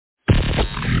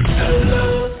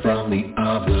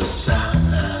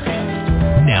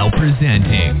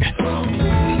presenting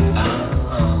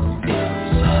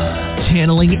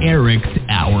Channeling Eric's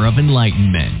Hour of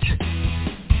Enlightenment.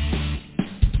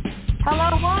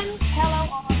 Hello, one. Hello,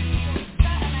 all. And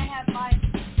I have my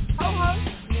co-host,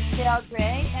 Michelle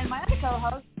Gray, and my other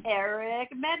co-host, Eric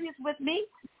Matthews, with me.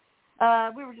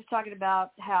 We were just talking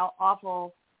about how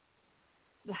awful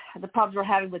the problems we're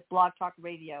having with Blog Talk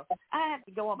Radio. I have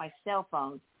to go on my cell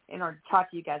phone in order to talk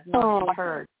to you guys and not be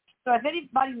heard. So if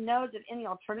anybody knows of any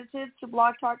alternatives to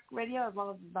Blog Talk Radio, as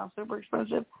long as it's not super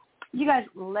expensive, you guys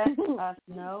let us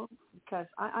know, because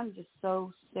I'm just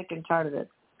so sick and tired of it.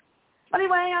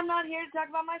 Anyway, I'm not here to talk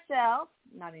about myself.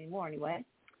 Not anymore, anyway.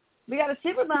 We got a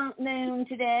Supermoon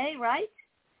today, right?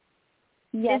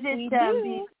 Yes, we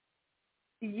do.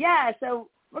 Yeah, so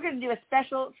we're going to do a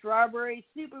special strawberry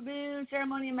Supermoon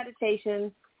ceremony and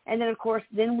meditation. And then, of course,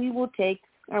 then we will take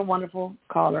our wonderful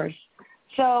callers.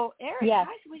 So, Eric, yes.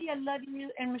 Hi, sweetie, I love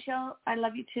you. And Michelle, I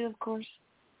love you too, of course.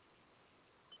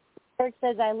 Eric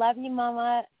says, I love you,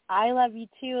 Mama. I love you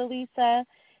too, Elisa.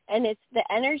 And it's the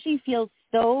energy feels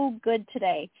so good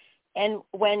today. And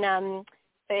when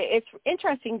it's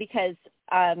interesting because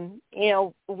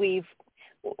we've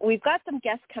got some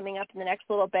guests coming up in the next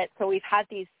little bit. So we've had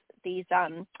these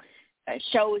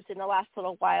shows in the last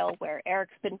little while where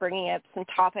Eric's been bringing up some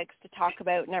topics to talk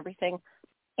about and everything.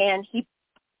 And he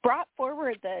brought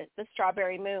forward the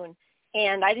strawberry moon.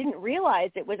 And I didn't realize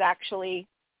it was actually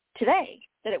today,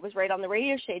 that it was right on the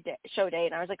radio show day.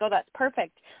 And I was like, oh, that's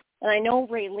perfect. And I know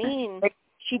Raylene,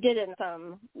 she did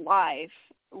some live,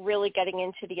 really getting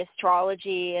into the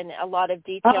astrology and a lot of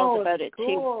details about it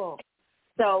cool. too.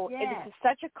 So yes. It is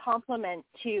such a compliment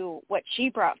to what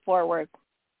she brought forward.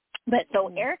 But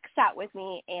so Eric sat with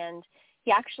me and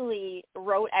he actually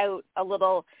wrote out a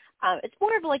little, it's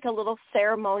more of like a little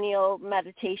ceremonial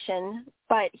meditation,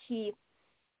 but he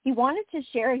wanted to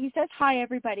share. He says, hi,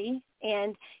 everybody.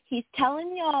 And he's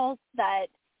telling y'all that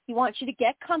he wants you to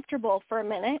get comfortable for a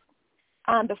minute.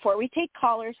 Before we take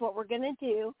callers, what we're going to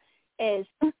do is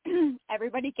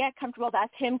everybody get comfortable.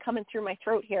 That's him coming through my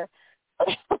throat here.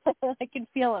 I can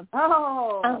feel him.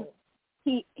 Oh.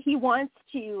 He wants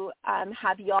to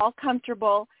have you all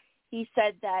comfortable. He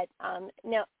said that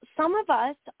now some of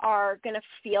us are going to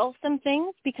feel some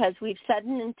things because we've set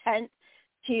an intent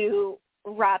to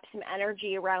wrap some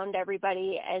energy around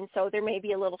everybody, and so there may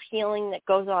be a little healing that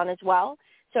goes on as well.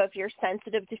 So if you're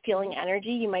sensitive to feeling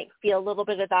energy, you might feel a little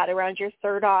bit of that around your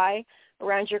third eye,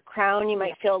 around your crown. You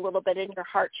might feel a little bit in your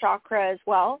heart chakra as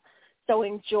well. So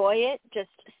enjoy it. Just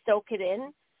soak it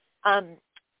in.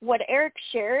 What Eric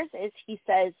shares is he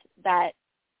says that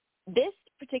this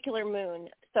particular moon,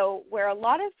 so where a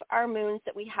lot of our moons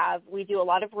that we have, we do a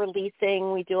lot of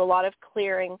releasing, we do a lot of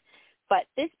clearing, but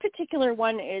this particular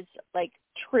one is like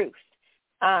truth,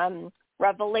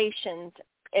 revelations,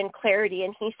 and clarity.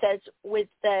 And he says with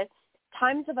the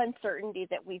times of uncertainty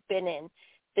that we've been in,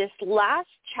 this last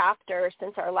chapter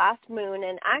since our last moon,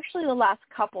 and actually the last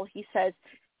couple, he says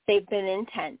they've been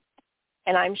intense.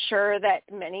 And I'm sure that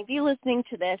many of you listening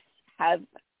to this have,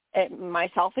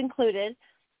 myself included,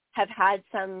 have had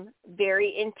some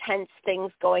very intense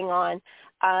things going on.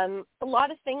 A lot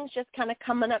of things just kind of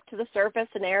coming up to the surface,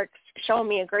 and Eric's showing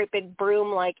me a great big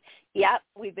broom like, yep,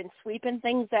 we've been sweeping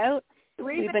things out.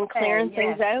 We've been clearing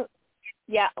things out.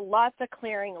 Yeah, lots of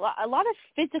clearing, a lot of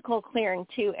physical clearing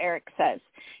too, Eric says.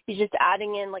 He's just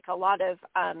adding in like a lot of,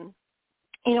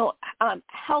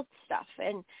 health stuff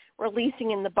and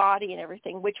releasing in the body and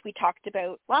everything, which we talked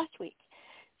about last week.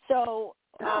 So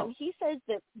he says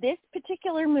that this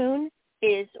particular moon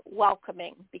is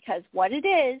welcoming because what it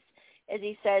is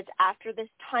he says after this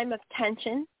time of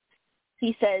tension,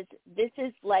 he says this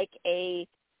is like a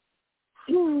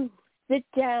sit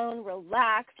down,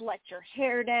 relax, let your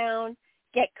hair down,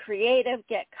 get creative,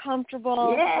 get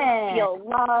comfortable, feel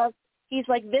love. He's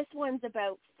like, this one's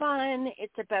about fun.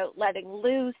 It's about letting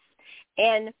loose.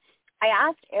 And I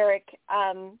asked Eric,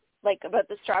 about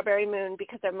the strawberry moon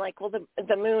because I'm like, well,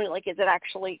 the moon, like, is it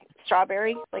actually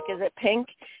strawberry? Like, is it pink?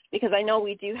 Because I know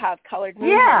we do have colored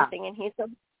moon and everything. And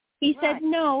he said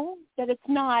no, that it's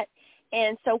not.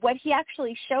 And so what he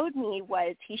actually showed me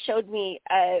was he showed me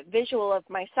a visual of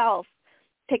myself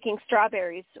picking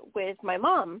strawberries with my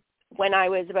mom when I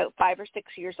was about 5 or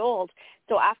 6 years old.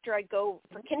 So after I'd go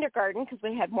for kindergarten, because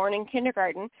we had morning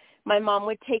kindergarten, my mom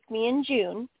would take me in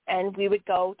June, and we would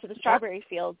go to the strawberry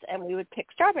fields, and we would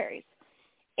pick strawberries.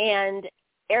 And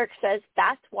Eric says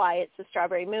that's why it's the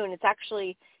strawberry moon. It's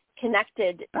actually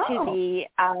connected to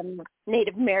the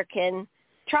Native American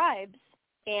tribes,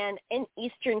 and in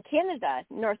eastern Canada,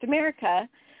 North America,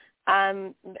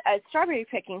 a strawberry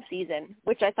picking season,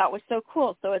 which I thought was so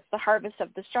cool. So it's the harvest of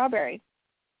the strawberry.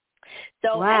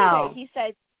 So wow. anyway, he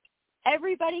says,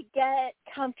 everybody get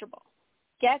comfortable.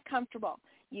 Get comfortable.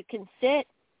 You can sit,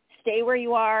 stay where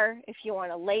you are. If you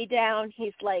want to lay down,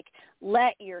 he's like,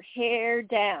 let your hair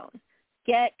down.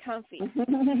 Get comfy.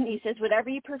 He says, whatever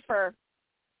you prefer.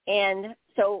 And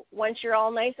so once you're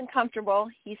all nice and comfortable,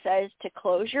 he says to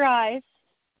close your eyes.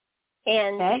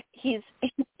 And he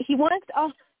wants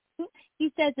all,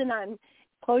 he says, and I'm,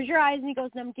 close your eyes, and he goes,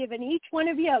 and I'm giving each one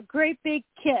of you a great big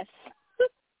kiss.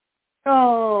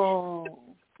 Oh.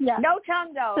 Yeah. No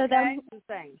tongue, though, so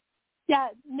okay? Yeah,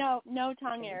 no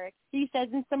tongue, Eric. He says,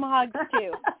 and some hugs,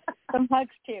 too. Some hugs,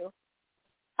 too.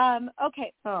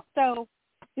 Okay, so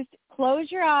just close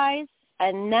your eyes,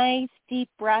 a nice deep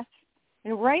breath,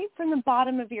 and right from the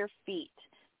bottom of your feet,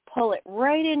 pull it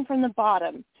right in from the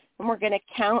bottom. And we're going to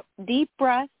count deep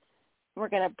breaths. We're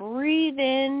going to breathe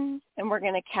in, and we're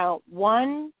going to count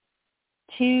 1,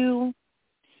 2,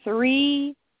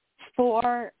 3,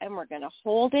 4, and we're going to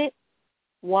hold it.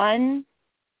 1,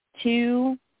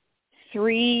 2,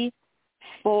 3,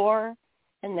 4,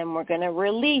 and then we're going to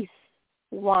release.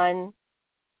 1,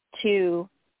 2,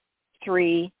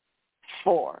 3,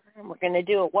 4. And we're going to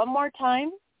do it one more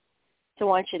time. So I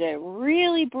want you to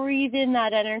really breathe in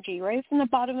that energy right from the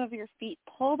bottom of your feet.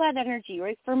 Pull that energy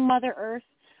right from Mother Earth,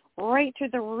 right through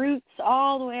the roots,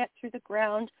 all the way up through the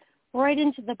ground, right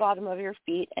into the bottom of your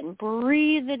feet, and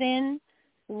breathe it in.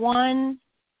 1,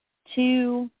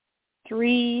 2,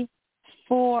 3,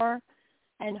 4,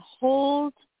 and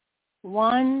hold.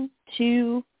 1,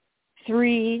 2,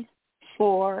 3,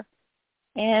 4,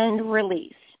 and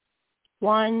release.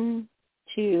 1,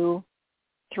 2,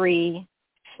 3,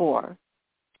 4.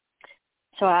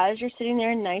 So as you're sitting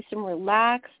there nice and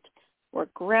relaxed, we're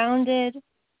grounded,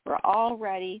 we're all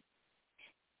ready,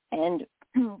 and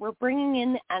we're bringing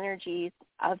in the energies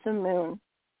of the moon.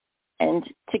 And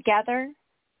together,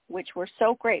 which we're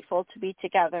so grateful to be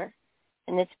together,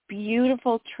 in this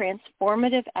beautiful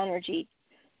transformative energy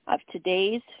of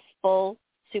today's full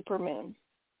supermoon,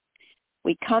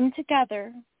 we come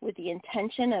together with the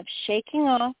intention of shaking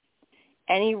off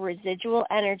any residual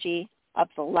energy of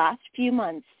the last few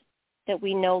months that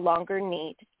we no longer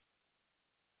need.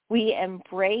 We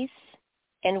embrace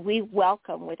and we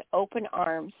welcome with open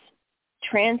arms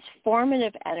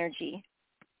transformative energy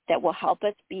that will help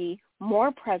us be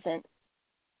more present,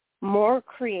 more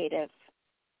creative,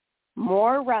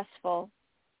 more restful,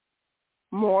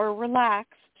 more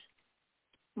relaxed,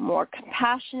 more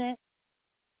compassionate,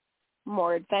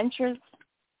 more adventurous,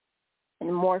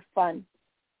 and more fun.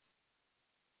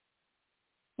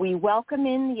 We welcome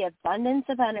in the abundance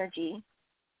of energy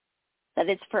that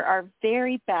is for our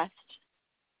very best,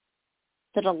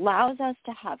 that allows us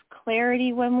to have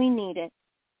clarity when we need it,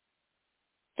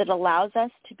 that allows us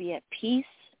to be at peace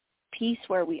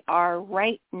where we are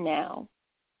right now,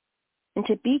 and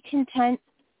to be content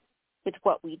with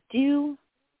what we do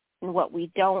and what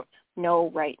we don't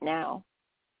know right now,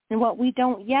 and what we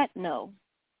don't yet know.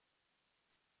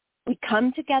 We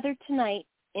come together tonight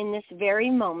in this very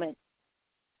moment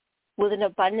with an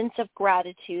abundance of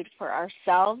gratitude for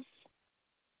ourselves,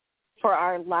 for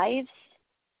our lives,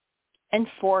 and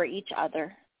for each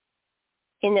other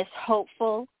in this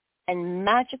hopeful and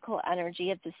magical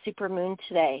energy of the supermoon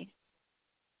today.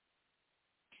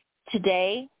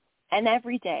 Today and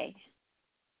every day,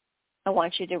 I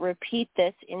want you to repeat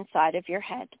this inside of your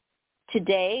head.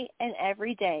 Today and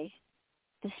every day,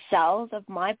 the cells of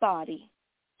my body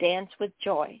dance with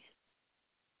joy.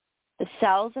 The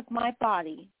cells of my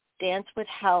body dance with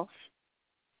health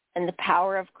and the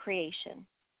power of creation.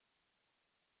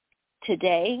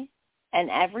 Today and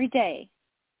every day,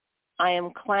 I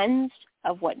am cleansed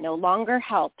of what no longer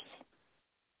helps.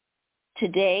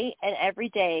 Today and every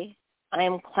day, I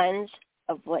am cleansed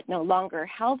of what no longer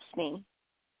helps me,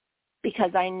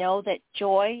 because I know that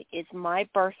joy is my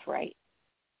birthright.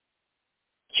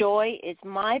 Joy is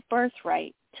my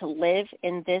birthright to live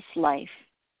in this life.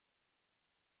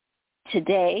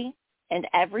 Today and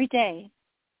every day,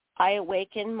 I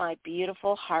awaken my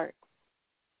beautiful heart.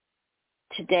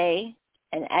 Today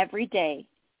and every day,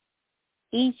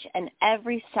 each and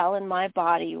every cell in my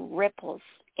body ripples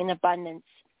in abundance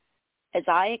as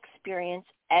I experience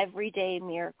everyday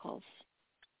miracles.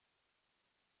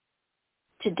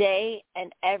 Today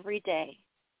and every day,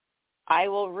 I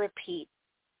will repeat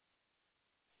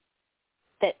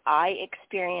that I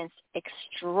experience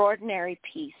extraordinary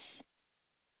peace,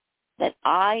 that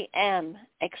I am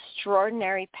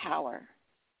extraordinary power,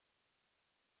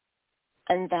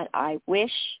 and that I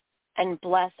wish and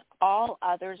bless all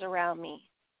others around me.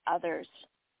 Others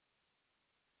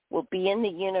will be in the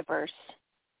universe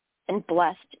and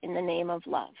blessed in the name of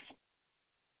love.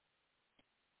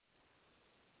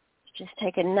 Just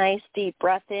take a nice deep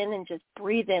breath in and just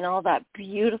breathe in all that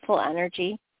beautiful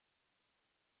energy.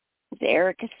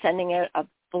 Eric is sending out a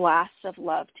blast of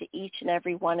love to each and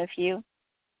every one of you.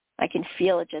 I can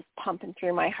feel it just pumping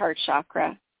through my heart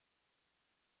chakra.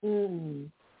 So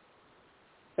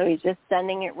he's just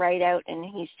sending it right out, and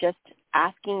he's just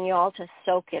asking you all to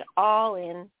soak it all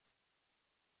in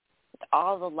with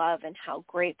all the love and how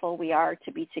grateful we are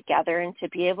to be together and to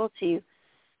be able to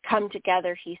come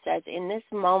together, he says, in this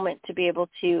moment, to be able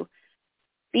to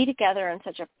be together on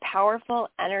such a powerful,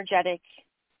 energetic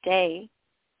day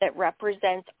that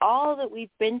represents all that we've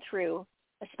been through,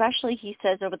 especially, he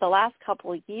says, over the last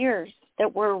couple of years,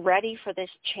 that we're ready for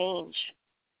this change.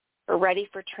 We're ready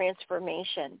for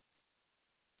transformation.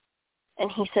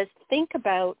 And he says, think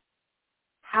about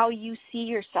how you see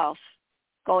yourself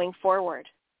going forward.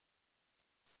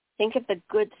 Think of the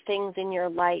good things in your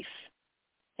life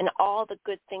and all the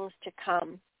good things to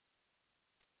come.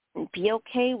 And be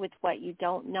okay with what you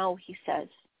don't know, he says.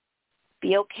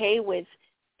 Be okay with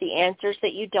the answers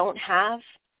that you don't have,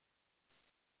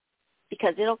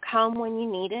 because it'll come when you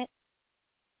need it.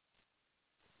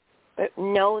 But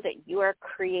know that you are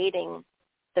creating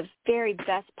the very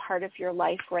best part of your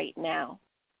life right now.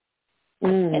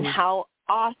 And how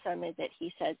awesome is it,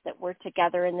 he says, that we're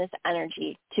together in this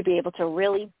energy to be able to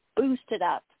really boost it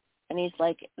up. And he's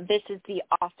like, this is the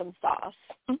awesome sauce.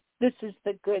 This is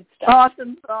the good stuff.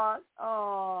 Awesome sauce.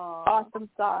 Oh. Awesome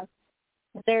sauce.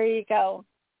 There you go.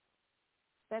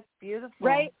 That's beautiful.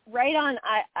 Right on,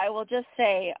 I will just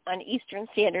say, on Eastern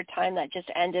Standard Time, that just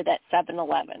ended at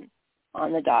 7:11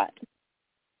 on the dot.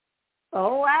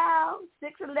 Oh, wow.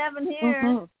 6:11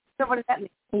 here. So what does that mean?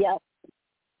 Yes.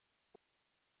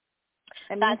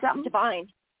 That's something divine.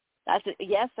 That's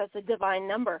a divine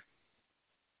number.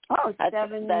 Oh, that's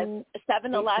 7:11.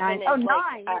 Oh, 9.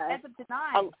 Like, that's up to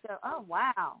 9. So, oh,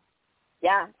 wow.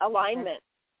 Yeah, alignment.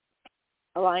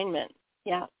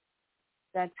 Yeah.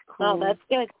 That's cool. Oh, that's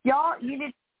good. Y'all need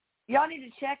to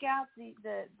check out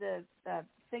the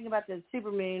thing about the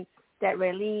supermoon that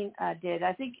Raylene did.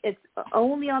 I think it's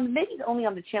only on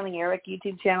the Channeling Eric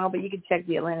YouTube channel, but you can check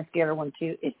the Atlanta Scalar one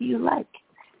too if you like.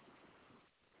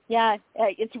 Yeah,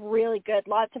 it's really good.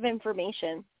 Lots of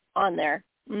information on there.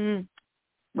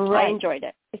 Right. I enjoyed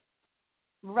it.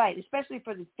 Right, especially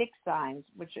for the fixed signs,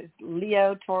 which is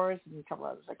Leo, Taurus, and a couple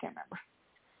others. I can't remember.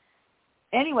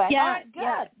 Anyway, all right, good.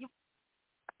 Yeah.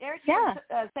 Eric, you want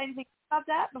to say anything about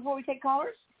that before we take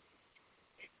callers?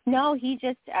 No, he's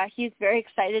very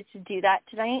excited to do that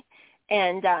tonight,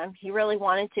 and he really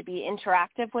wanted to be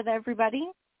interactive with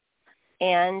everybody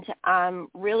and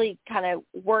really kind of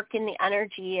work in the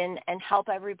energy and help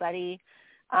everybody,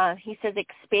 he says,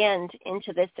 expand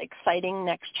into this exciting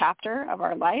next chapter of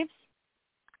our lives.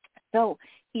 So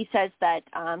he says that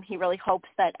he really hopes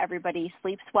that everybody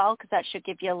sleeps well, because that should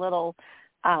give you a little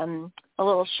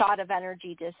shot of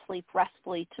energy to sleep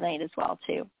restfully tonight as well,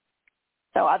 too.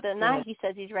 So other than that, he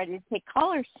says he's ready to take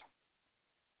callers.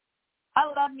 I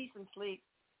love me some sleep.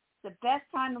 The best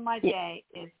time of my day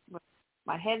is when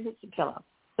my head hits the pillow.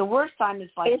 The worst time is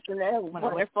like it's a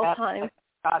wonderful time.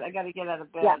 God, I got to get out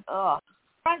of bed. Yeah. Ugh. All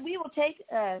right, we will take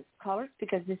callers,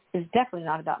 because this is definitely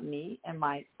not about me and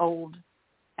my old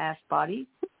ass body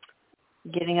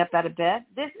getting up out of bed.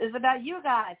 This is about you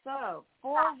guys. So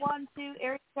 412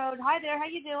 area code. Hi there. How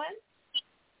you doing?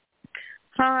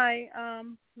 Hi.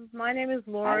 My name is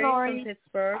Lori, Hi, Lori. from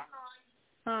Pittsburgh.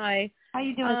 Hi. How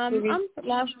you doing,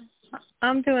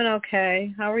 I'm doing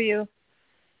okay. How are you?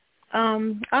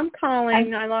 I'm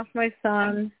calling. I lost my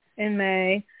son in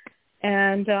May,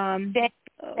 and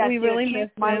we really miss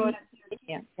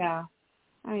him. Yeah.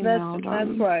 I know.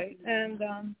 That's right. And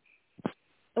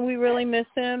we really miss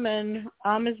him, and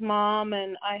I'm his mom,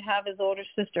 and I have his older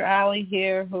sister, Allie,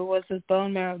 here, who was his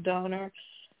bone marrow donor.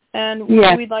 And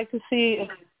we'd like to see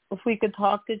if we could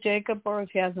talk to Jacob, or if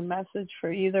he has a message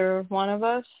for either one of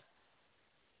us.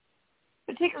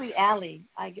 Particularly Allie,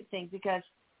 I think, because,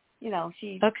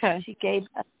 she gave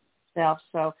herself.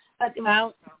 So, but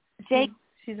Jake,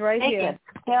 she's right here.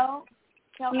 Tell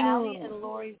Allie and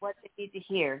Lori what they need to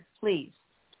hear, please.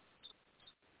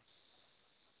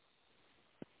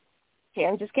 Okay,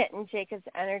 I'm just getting Jacob's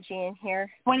energy in here.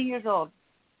 20 years old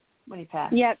when he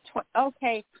passed. Yeah.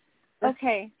 Okay.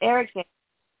 Eric's. Yeah.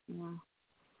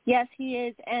 Yes, he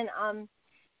is, and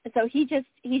so he just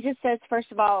says,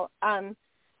 first of all,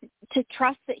 to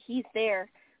trust that he's there,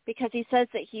 because he says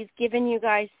that he's given you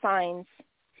guys signs,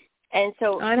 and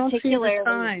so I don't see the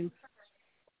signs.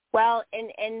 Well,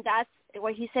 and that's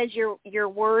what he says. You're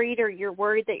worried, or you're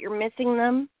worried that you're missing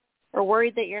them, or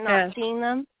worried that you're not seeing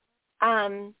them.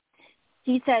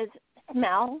 He says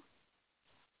smell.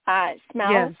 Yes.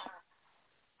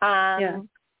 There's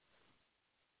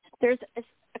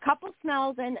a couple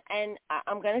smells, and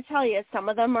I'm going to tell you, some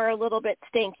of them are a little bit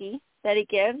stinky that he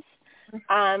gives.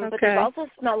 But there's also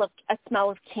a smell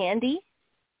of candy,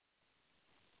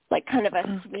 like kind of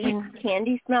a sweet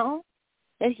candy smell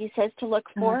that he says to look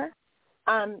for.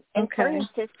 And for his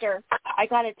sister, I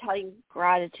got to tell you,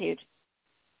 gratitude.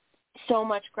 So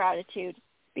much gratitude,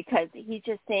 because he's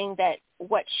just saying that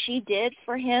what she did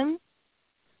for him,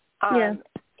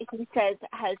 he says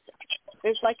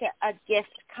there's like a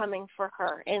gift coming for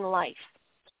her in life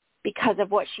because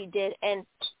of what she did. And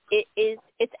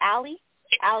it's Allie.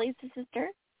 Allie's the sister?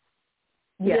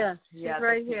 Yes, she's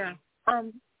right here.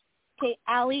 Okay,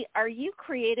 Allie, are you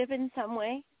creative in some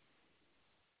way?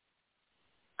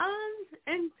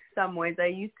 In some ways. I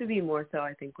used to be more so,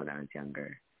 I think, when I was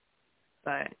younger.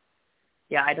 But,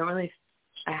 yeah, I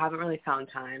haven't really found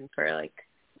time for, like,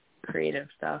 creative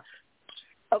stuff.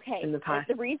 Okay. In the past.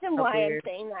 The reason why I'm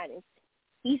saying that is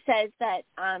he says that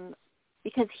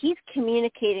because he's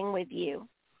communicating with you,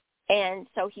 and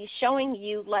so he's showing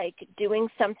you, like, doing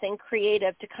something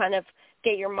creative to kind of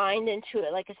get your mind into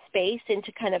it, like a space,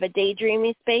 into kind of a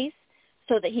daydreamy space,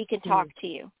 so that he can talk to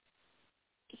you.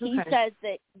 He says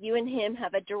that you and him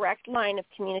have a direct line of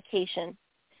communication,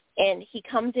 and he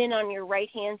comes in on your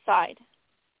right-hand side.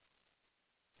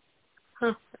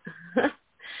 So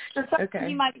sometimes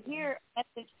you might hear,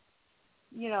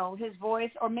 his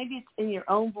voice, or maybe it's in your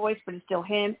own voice, but it's still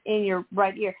him in your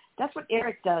right ear. That's what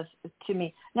Eric does to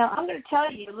me. Now, I'm going to tell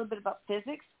you a little bit about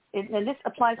physics, and this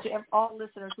applies to all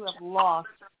listeners who have lost.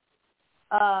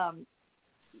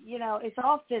 It's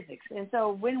all physics. And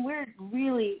so when we're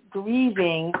really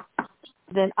grieving,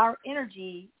 then our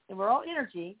energy, and we're all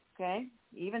energy, okay?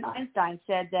 Even Einstein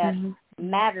said that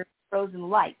matter grows in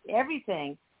light.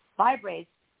 Everything vibrates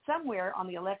somewhere on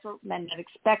the electromagnetic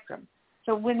spectrum.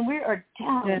 So when we are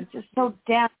down, just so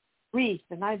down grief,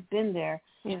 and I've been there,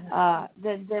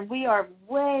 then we are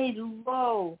way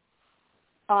low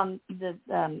on the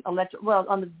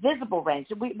on the visible range.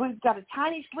 So we've got a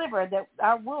tiny sliver that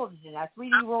our world is in, our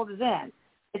 3D world is in.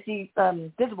 It's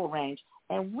the visible range.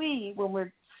 And when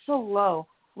we're so low,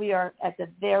 we are at the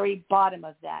very bottom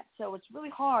of that. So it's really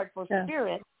hard for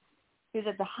spirit, who's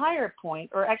at the higher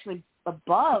point, or actually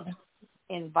above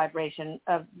in vibration,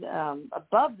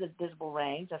 above the visible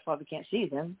range. That's why we can't see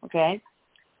them, okay?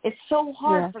 It's so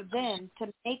hard for them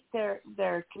to make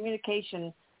their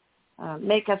communication,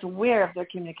 make us aware of their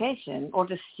communication or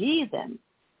to see them.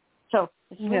 So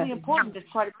it's really important to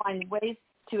try to find ways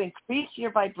to increase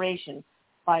your vibration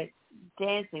by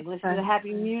dancing, listening to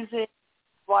happy music,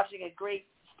 watching a great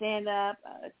stand-up,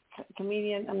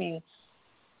 comedian. I mean,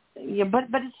 but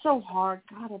it's so hard.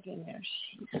 God, I've been there.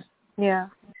 Jeez. Yeah.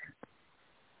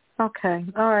 Okay.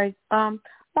 All right.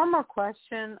 One more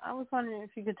question. I was wondering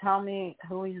if you could tell me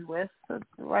who he's with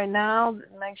right now.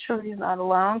 Make sure he's not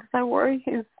alone, because I worry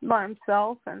he's by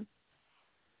himself. And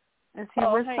is he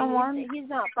with someone? He's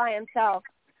not by himself.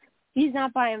 He's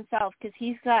not by himself, because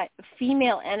he's got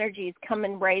female energies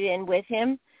coming right in with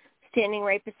him, standing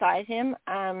right beside him.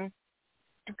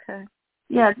 Okay.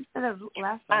 Yeah, that was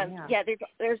last time.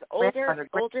 There's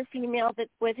older female that's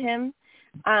with him.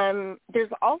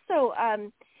 There's also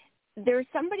there's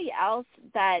somebody else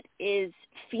that is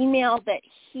female that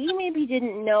he maybe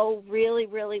didn't know really,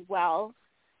 really well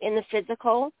in the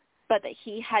physical, but that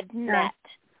he had met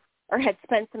or had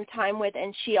spent some time with,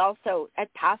 and she also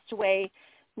had passed away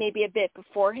maybe a bit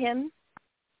before him,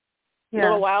 a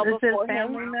little while before him.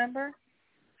 Family member?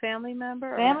 Family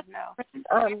member? Family?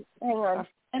 No. Hang on.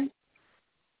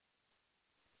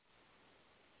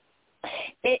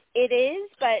 It is,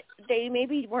 but they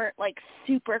maybe weren't like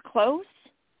super close.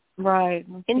 Right.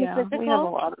 In the physical. We have a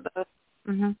lot of those.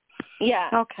 Mm-hmm. Yeah.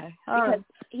 Okay. Because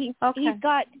he's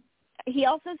got. He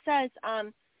also says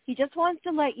he just wants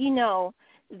to let you know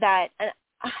that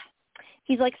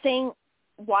he's like saying,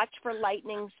 watch for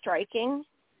lightning striking.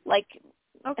 Like,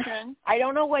 I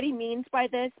don't know what he means by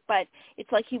this, but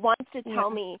it's like he wants to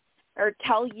tell me or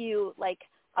tell you like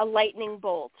a lightning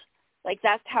bolt. Like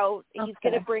that's how he's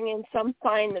going to bring in some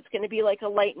sign that's going to be like a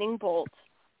lightning bolt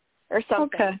or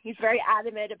something. Okay. He's very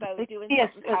adamant about doing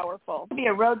something powerful. It could be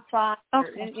a road sign or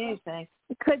anything.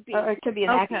 It could be. Or it could be an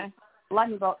accident.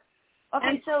 Lightning bolt. Okay,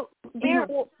 and so there,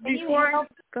 go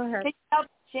ahead.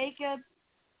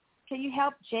 Can you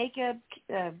help Jacob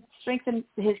strengthen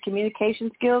his communication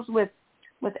skills with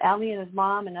Allie and his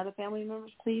mom and other family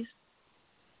members, please?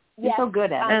 You're so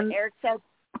good at it.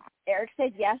 Eric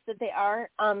said yes, that they are.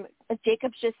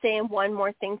 Jacob's just saying one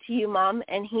more thing to you, Mom,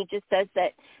 and he just says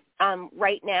that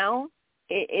right now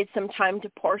it's some time to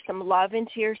pour some love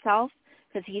into yourself,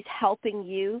 because he's helping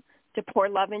you to pour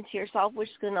love into yourself, which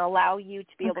is going to allow you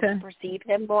to be able to perceive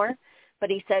him more. But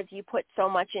he says you put so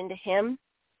much into him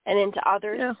and into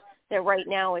others that right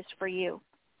now is for you.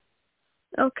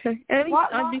 Okay.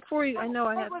 Before you, I know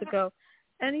I have to go.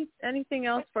 Anything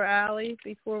else for Allie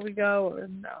before we go, or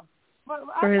no?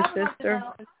 For his sister?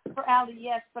 For Allie,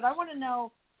 yes, but I want to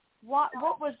know what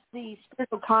was the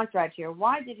spiritual contract here?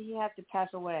 Why did he have to pass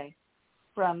away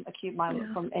from acute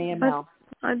myeloid, from AML?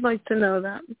 I'd like to know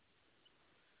that.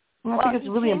 I think it's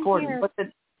really important. But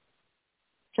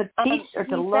to teach or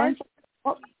to learn?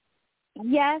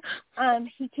 Yes,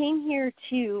 he came here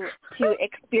to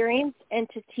experience and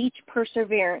to teach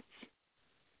perseverance.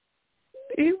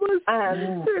 He was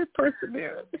very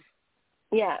perseverant.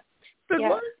 Yeah. But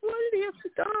why did he have to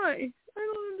die? I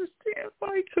don't understand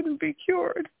why he couldn't be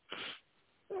cured.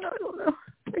 I don't know.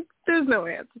 There's no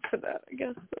answer to that, I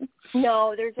guess.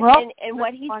 No, and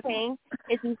what he's saying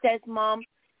is he says, Mom,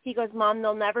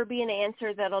 there'll never be an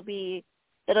answer that'll be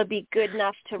good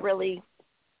enough to really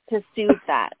to soothe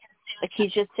that. Like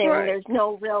he's just saying there's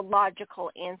no real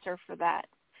logical answer for that.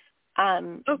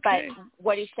 But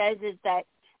what he says is that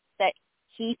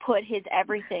he put his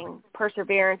everything,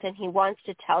 perseverance, and he wants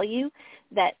to tell you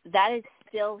that is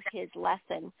still his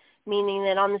lesson, meaning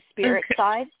that on the spirit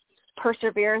side,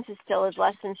 perseverance is still his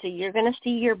lesson. So you're going to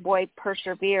see your boy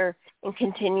persevere in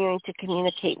continuing to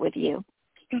communicate with you.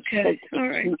 Okay. All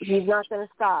right. He's not going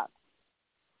to stop.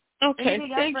 Okay.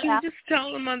 Thank you. Just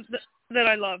tell him that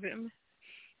I love him.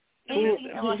 He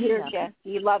hears you.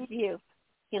 He loves you.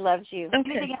 He loves you. Okay.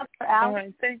 Anything else for Al? All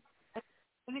right. Thanks.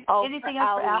 Anything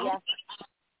else for Al? Yes.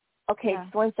 Okay,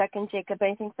 just 1 second, Jacob.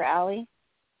 Anything for Allie?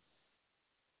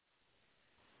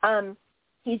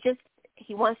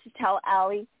 He wants to tell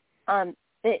Allie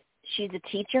that she's a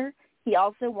teacher. He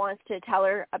also wants to tell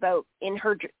her about in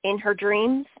her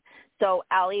dreams. So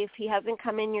Allie, if he hasn't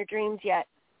come in your dreams yet,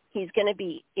 he's going to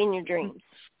be in your dreams.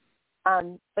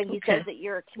 But he says that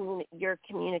you're a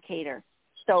communicator,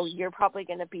 so you're probably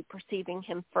going to be perceiving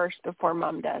him first before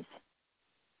Mom does.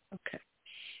 Okay.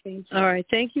 All right.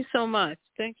 Thank you so much.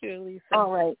 Thank you, Elisa.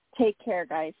 All right. Take care,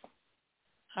 guys.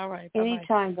 All right. Bye-bye.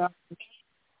 Anytime, guys.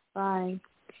 Bye.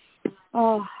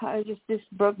 Oh, this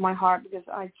broke my heart because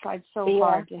I tried so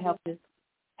hard to help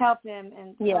him,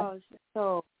 and I was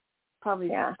so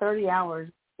probably 30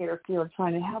 hours in the field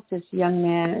trying to help this young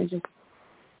man. It's just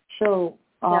so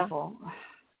awful.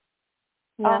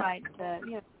 Yeah. All right.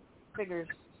 Figures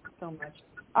so much.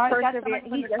 All right.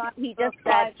 He just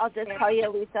said, I'll just tell you,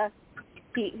 Lisa,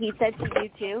 he said to you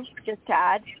too, just to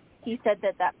add, he said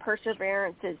that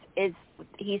perseverance is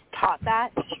he's taught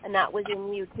that, and that was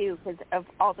in you too because of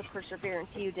all the perseverance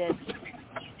you did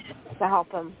to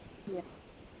help him. Yeah.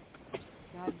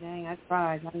 God dang, I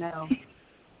cried. I know.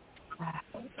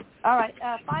 All right.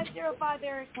 505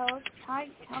 area code. Hi,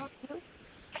 how are you?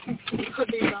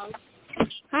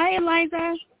 Hi,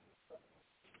 Eliza.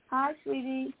 Hi,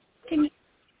 sweetie. Can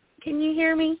you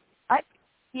hear me?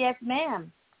 Yes,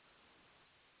 ma'am.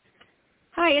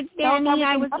 Hi, it's Danny.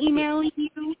 I was emailing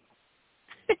you.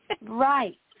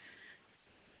 Right.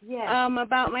 Yes.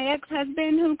 About my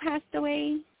ex-husband who passed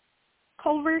away,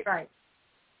 Colbert. Right.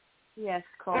 Yes,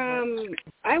 Colbert.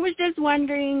 I was just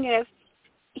wondering if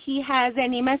he has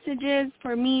any messages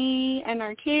for me and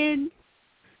our kids.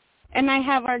 And I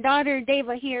have our daughter,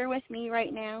 Deva, here with me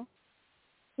right now.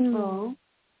 Oh.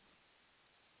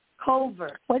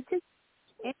 Colbert. What's his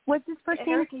first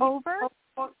name? Colbert?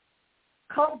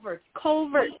 Colbert.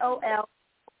 Colbert. Colvert.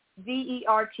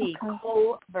 Okay.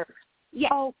 Colbert. Yeah.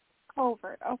 Oh,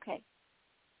 Colbert. Okay.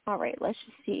 All right. Let's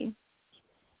just see.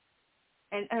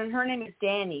 And her name is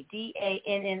Danny.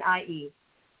 Dannie.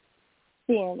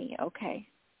 Danny. Okay.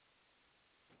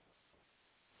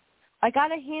 I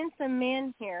got a handsome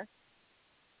man here.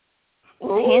 A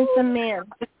handsome man.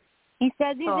 He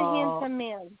says he's a handsome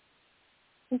man.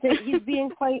 He said he's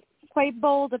being quite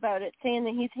bold about it, saying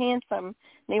that he's handsome,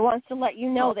 and he wants to let you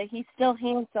know that he's still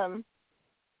handsome.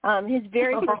 His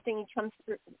very first thing he comes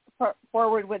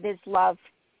forward with is love.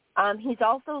 He's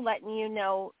also letting you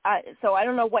know, so I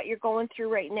don't know what you're going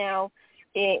through right now.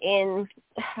 There's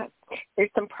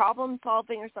some problem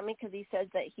solving or something because he says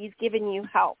that he's giving you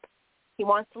help. He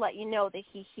wants to let you know that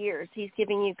he hears. He's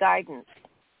giving you guidance.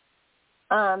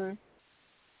 Have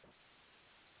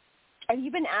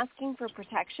you been asking for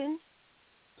protection?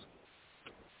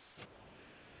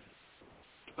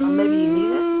 Maybe you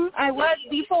need it. I was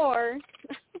before.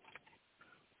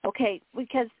 Okay,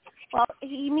 because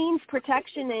he means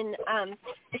protection, and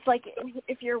it's like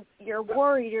if you're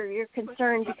worried or you're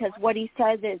concerned, because what he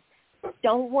says is,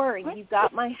 "Don't worry, you've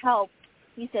got my help."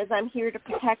 He says, "I'm here to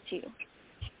protect you.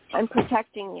 I'm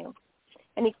protecting you."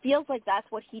 And he feels like that's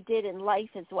what he did in life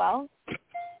as well.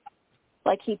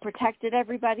 Like he protected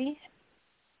everybody.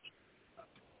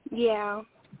 Yeah.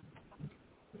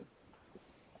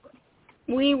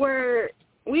 We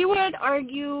would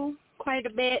argue quite a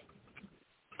bit,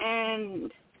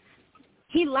 and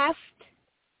he left,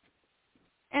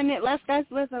 and it left us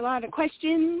with a lot of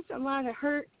questions, a lot of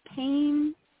hurt,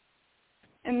 pain,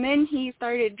 and then he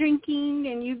started drinking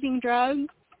and using drugs,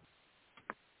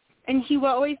 and he would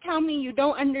always tell me, you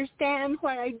don't understand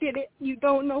why I did it, you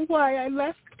don't know why I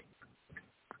left.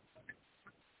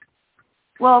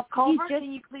 Well, Culver,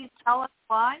 can you please tell us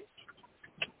why?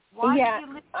 Why Yeah, did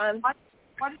you leave?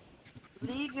 Why did you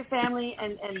leave your family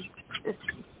and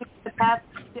the path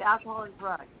to alcohol and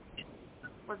drugs?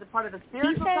 Was it part of a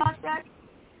spiritual contact?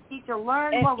 Teach or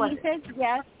learn? What was it? He says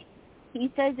yes.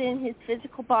 He says in his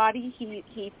physical body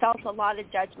he felt a lot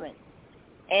of judgment.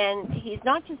 And he's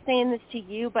not just saying this to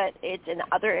you, but it's in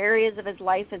other areas of his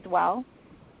life as well.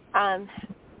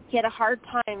 He had a hard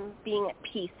time being at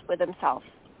peace with himself.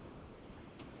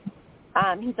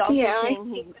 He's also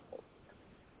saying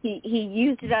he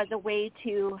used it as a way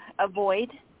to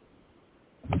avoid.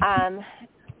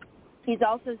 He's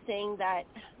also saying that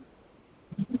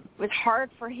it was hard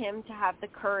for him to have the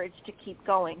courage to keep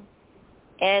going.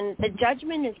 And the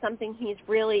judgment is something he's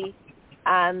really,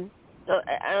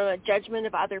 judgment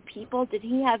of other people. Did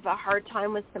he have a hard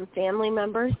time with some family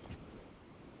members?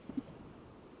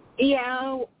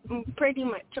 Yeah, pretty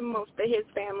much most of his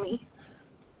family.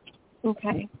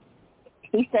 Okay.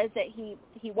 He says that he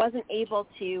wasn't able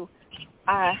to,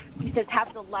 he says,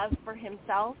 have the love for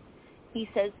himself. He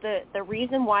says the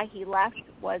reason why he left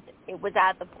was it was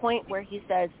at the point where he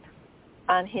says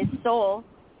his soul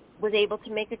was able to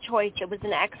make a choice. It was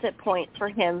an exit point for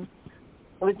him.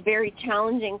 It was very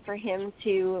challenging for him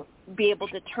to be able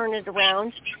to turn it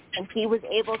around, and he was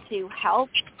able to help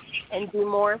and do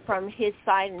more from his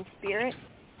side and spirit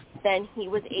than he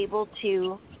was able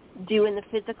to do in the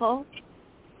physical.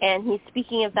 And he's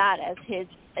speaking of that as his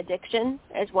addiction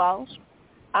as well.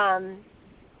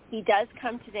 He does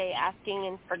come today asking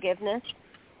in forgiveness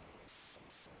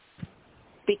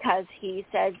because he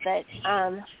says that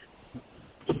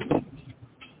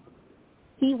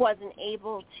he wasn't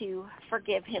able to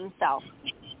forgive himself.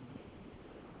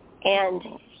 And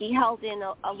he held in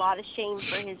a lot of shame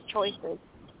for his choices.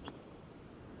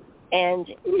 And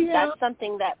that's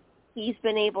something that he's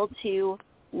been able to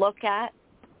look at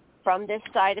from this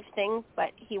side of things,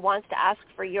 but he wants to ask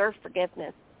for your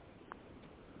forgiveness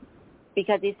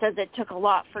because he says it took a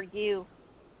lot for you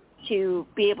to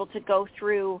be able to go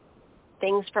through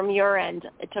things from your end.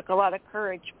 It took a lot of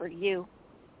courage for you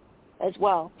as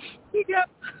well. Yeah,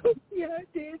 it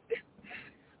did.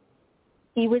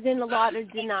 He was in a lot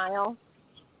of denial.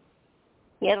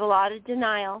 He had a lot of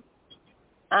denial.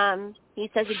 He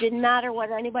says it didn't matter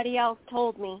what anybody else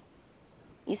told me.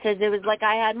 He says it was like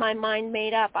I had my mind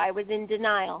made up. I was in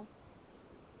denial.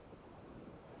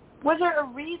 Was there a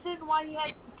reason why he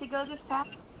had to go this path?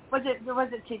 Was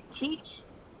it to teach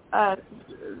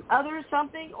others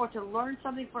something or to learn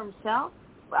something for himself?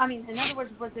 I mean, in other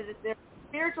words, was it a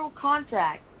spiritual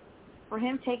contact for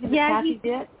him taking the path he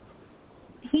did?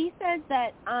 He said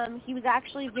that he was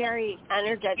actually very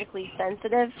energetically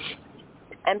sensitive,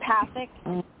 empathic.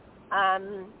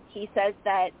 He says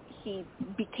that he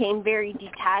became very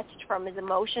detached from his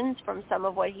emotions from some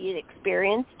of what he had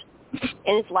experienced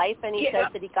in his life, and he says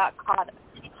that he got caught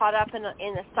up in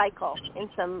a cycle, in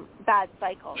some bad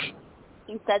cycles.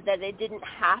 He said that it didn't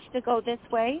have to go this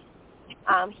way.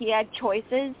 He had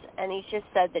choices, and he just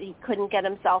said that he couldn't get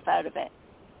himself out of it.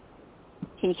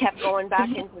 He kept going back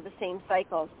into the same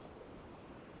cycles.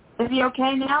 Is he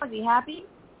okay now? Is he happy?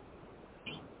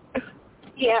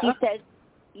 Yeah.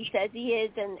 He says he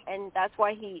is, and that's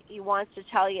why he wants to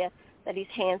tell you that he's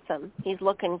handsome. He's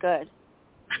looking good.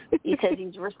 He says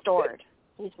he's restored.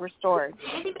 He's restored.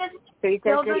 So he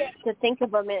says to think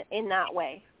of him in that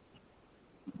way.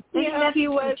 Yeah, he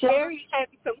was very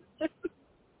handsome.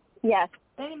 Yes.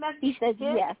 He says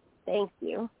yes. Thank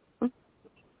you.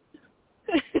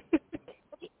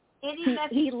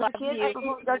 He loves you.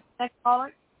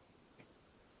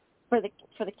 For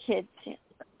the kids.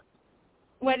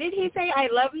 What did he say? I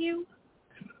love you?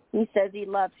 He says he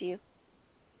loves you.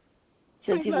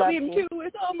 I love him too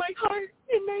with all my heart,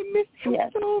 and I miss him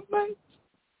so much.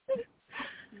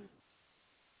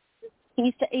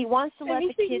 He wants to let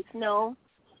the kids know.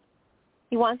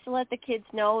 He wants to let the kids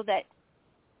know that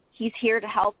he's here to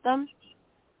help them.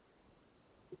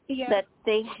 Yeah. That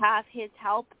they have his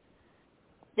help.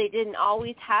 They didn't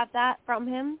always have that from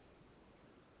him.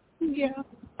 Yeah.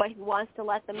 But he wants to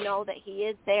let them know that he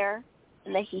is there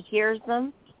and that he hears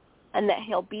them and that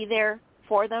he'll be there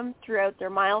for them throughout their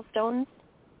milestones.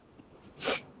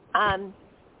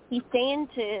 He's saying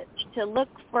to look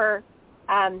for,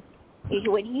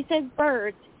 when he says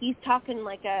birds, he's talking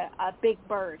like a big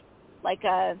bird, like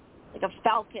a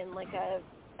falcon, like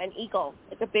an eagle,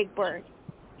 like a big bird.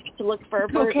 To look for a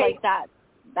bird like that,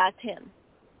 that's him.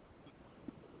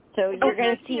 So you're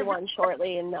going to see one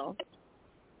shortly and know.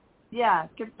 Yeah.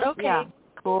 Okay. Yeah.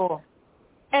 Cool.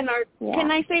 And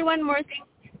can I say one more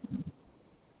thing?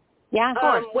 Yeah, of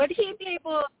course.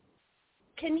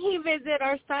 Can he visit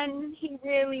our son? He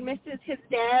really misses his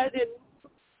dad, and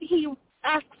he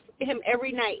asks him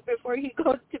every night before he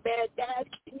goes to bed, Dad,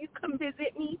 can you come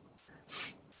visit me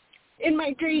in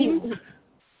my dreams?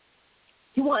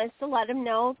 He wants to let him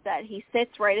know that he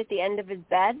sits right at the end of his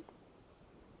bed,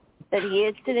 that he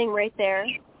is sitting right there.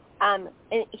 And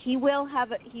he will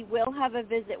have a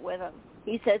visit with him.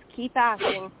 He says, keep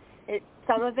asking.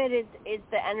 Some of it is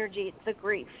the energy, it's the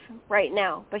grief right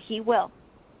now, but he will.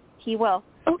 He will.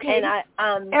 Okay.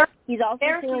 And he's also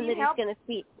Eric, saying that he's going to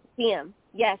see him.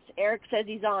 Yes, Eric says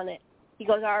he's on it. He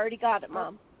goes, I already got it,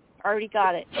 Mom. I already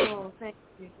got it. Oh, thank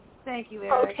you. Thank you,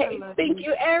 Eric. Okay, thank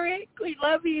you, Eric. We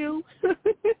love you.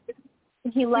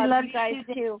 He loves you guys,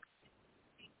 too.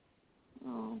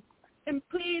 Oh. And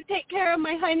please take care of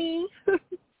my honey.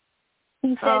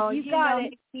 He says, you got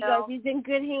it. He goes, he's in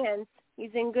good hands.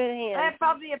 He's in good hands. That's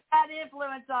probably a bad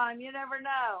influence on him. You never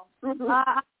know.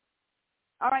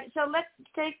 All right, so let's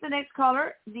take the next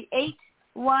caller, the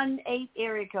 818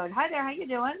 area code. Hi there, how you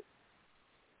doing?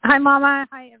 Hi, Mama.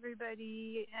 Hi,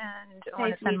 everybody. And I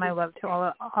want to send my love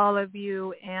to all of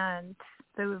you and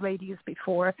the ladies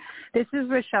before. This is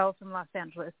Rochelle from Los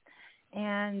Angeles.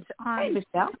 And Hey,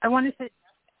 Rochelle. I want to say,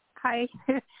 hi.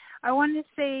 I want to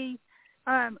say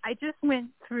I just went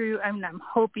through, I'm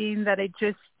hoping that I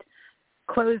just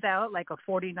close out like a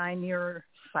 49-year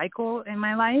cycle in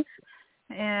my life.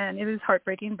 And it was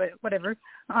heartbreaking, but whatever.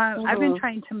 I've been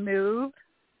trying to move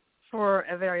for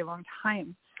a very long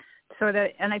time.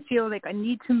 And I feel like I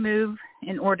need to move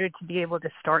in order to be able to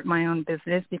start my own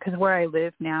business because where I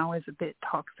live now is a bit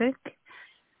toxic.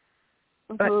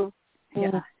 But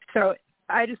yeah, so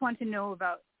I just want to know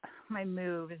about my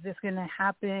move. Is this going to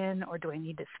happen, or do I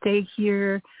need to stay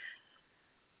here?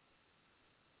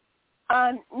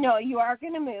 No, you are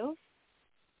going to move.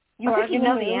 You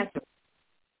know the answer.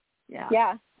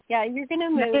 Yeah, you're going to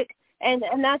move, and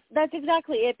that's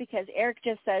exactly it. Because Eric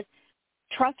just says,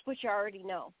 trust what you already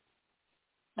know.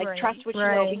 Like trust what you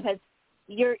know, because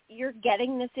you're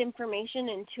getting this information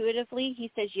intuitively.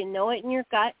 He says you know it in your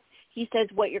gut. He says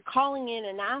what you're calling in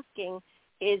and asking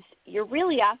is you're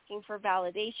really asking for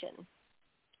validation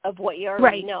of what you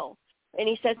already know. And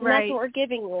he says, and that's what we're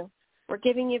giving you. We're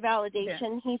giving you validation.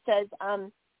 Yeah. He says,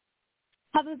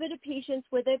 have a bit of patience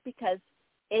with it because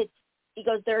he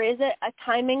goes, there is a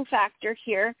timing factor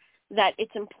here that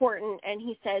it's important. And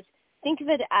he says, think of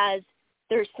it as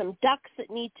there's some ducks that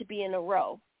need to be in a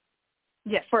row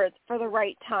for the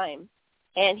right time.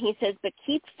 And he says, but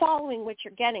keep following what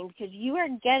you're getting because you are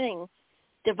getting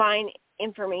divine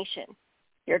information.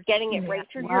 You're getting it right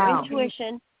through your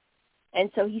intuition.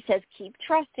 And so he says, keep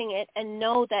trusting it and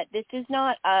know that this is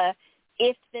not a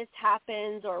if this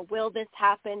happens or will this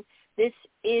happen. This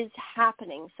is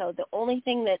happening. So the only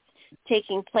thing that's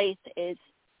taking place is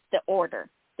the order,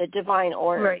 the divine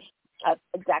order of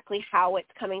exactly how it's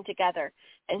coming together.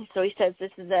 And so he says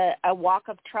this is a walk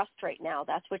of trust right now.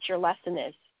 That's what your lesson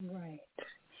is.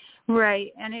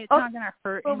 Right. And it's not going to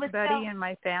hurt anybody in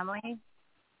my family.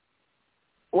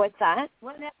 What's that?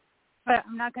 But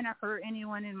I'm not going to hurt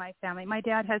anyone in my family. My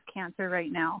dad has cancer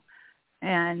right now,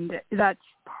 and that's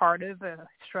part of a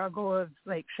struggle of,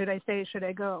 like, should I stay, should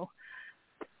I go?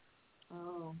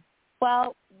 Oh.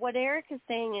 Well, what Eric is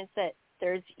saying is that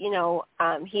there's,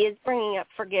 he is bringing up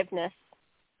forgiveness,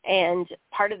 and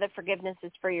part of the forgiveness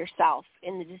is for yourself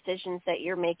in the decisions that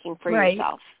you're making for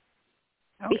yourself.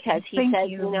 Okay. Because he says,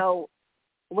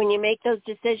 when you make those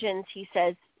decisions, he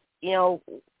says,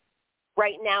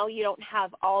 right now you don't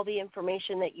have all the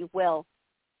information that you will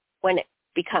when it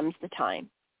becomes the time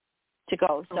to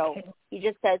go. So he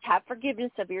just says have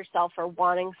forgiveness of yourself for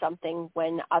wanting something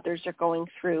when others are going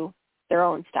through their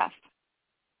own stuff.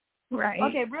 Right.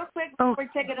 Okay, real quick before we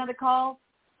take another call,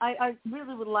 I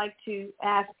really would like to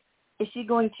ask, is she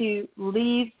going to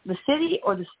leave the city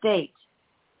or the state?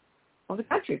 Or the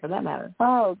country, for that matter?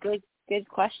 Oh, good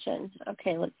question.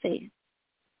 Okay, let's see.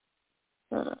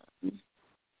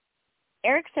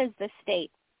 Eric says the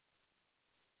state.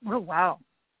 Oh, wow.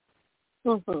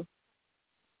 Mm-hmm.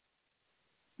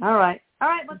 All right.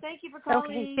 Well, thank you for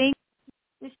calling. Okay,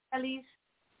 Miss Elise.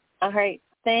 All right.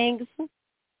 Thanks.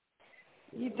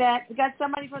 You bet. We got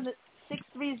somebody from the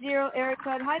 630 area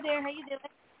code. Hi there. How you doing?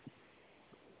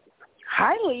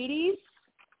 Hi, ladies.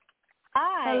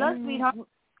 Hi. Hello, sweetheart.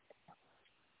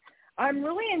 I'm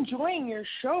really enjoying your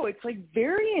show. It's like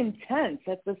very intense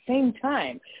at the same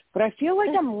time, but I feel like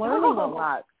I'm learning a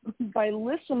lot by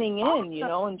listening in, you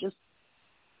know, and just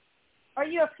Are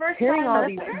you a first hearing all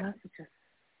these listener? messages.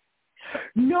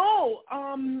 No,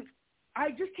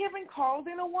 I just haven't called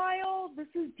in a while. This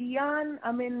is Dion.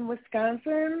 I'm in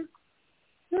Wisconsin.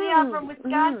 Dion from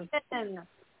Wisconsin,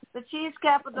 the cheese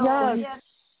capital. Yes.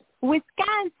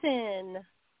 Wisconsin.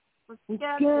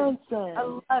 Wisconsin. I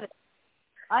love it.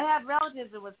 I have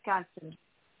relatives in Wisconsin.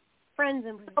 Friends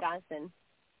in Wisconsin.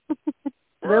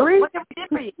 Really? What can we do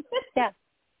for you? Yeah.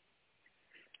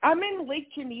 I'm in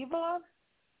Lake Geneva.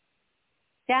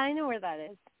 Yeah, I know where that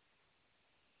is.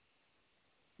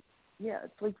 Yeah,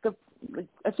 it's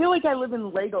I feel like I live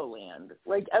in Legoland.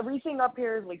 Like everything up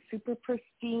here is like super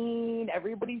pristine.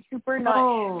 Everybody's super nice.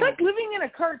 Oh. It's like living in a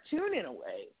cartoon in a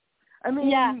way. I mean,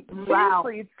 Yeah.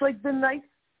 seriously, it's like the nicest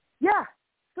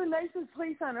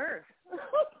place on earth.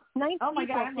 Nice Oh my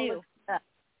people God, too.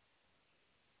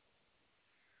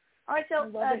 All right,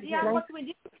 so Dion, what can we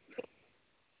do?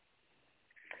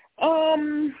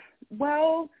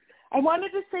 Well, I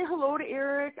wanted to say hello to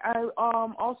Eric. I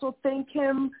also thank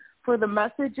him for the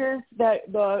messages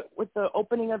with the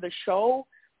opening of the show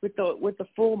with the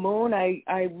full moon.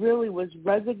 I really was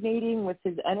resonating with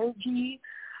his energy,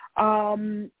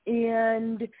 and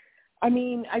I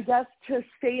mean, I guess to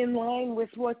stay in line with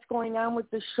what's going on with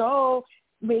the show,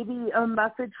 maybe a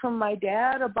message from my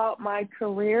dad about my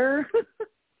career.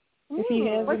 If he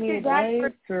has What's any your dad's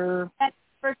advice or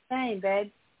first name,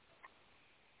 babe?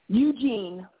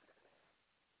 Eugene.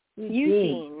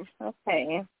 Eugene.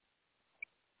 Okay.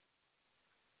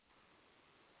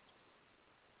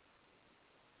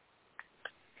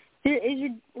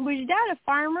 Was your dad a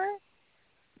farmer?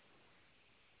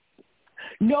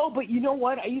 No, but you know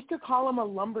what? I used to call him a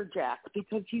lumberjack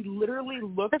because he literally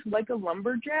looked like a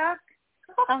lumberjack.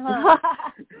 Uh-huh.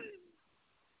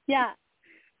 Yeah.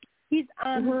 He's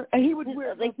and he would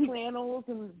wear like flannels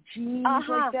and jeans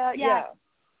like that. Yeah.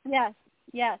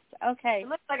 Yes. Okay. He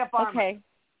looks like a farmer. Okay.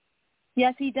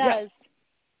 Yes, he does. Yes.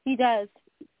 He does.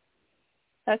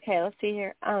 Okay, let's see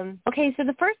here. Okay, so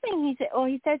the first thing he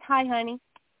says, "Hi, honey."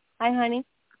 Hi, honey.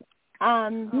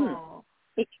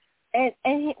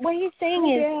 What he's saying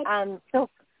is, so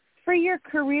for your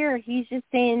career, he's just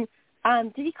saying,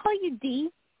 did he call you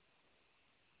D?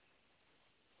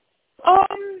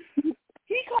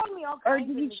 He called me all kinds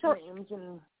of names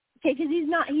and. Okay, because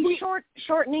he's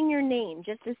shortening your name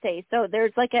just to say. So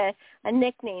there's like a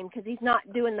nickname because he's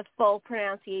not doing the full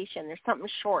pronunciation. There's something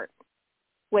short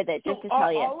with it just to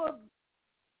tell you.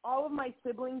 All of my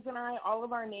siblings and I, all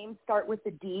of our names start with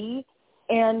a D,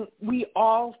 and we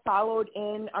all followed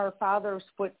in our father's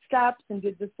footsteps and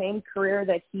did the same career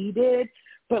that he did.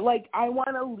 But, like, I want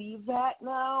to leave that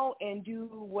now and do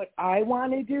what I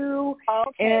want to do,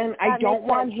 and I don't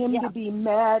want him to be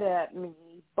mad at me.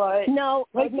 But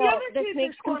this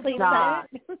makes complete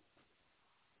sense.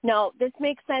 No, this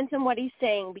makes sense in what he's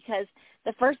saying because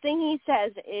the first thing he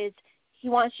says is he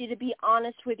wants you to be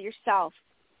honest with yourself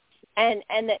and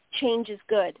that change is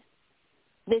good.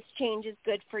 This change is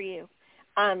good for you.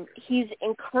 He's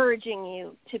encouraging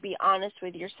you to be honest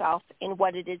with yourself in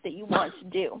what it is that you want to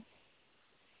do.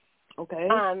 Okay,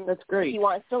 that's great. He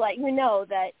wants to let you know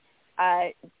that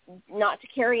not to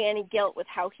carry any guilt with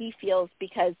how he feels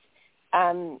because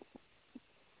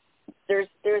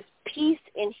there's peace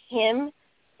in him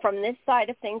from this side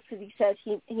of things because he says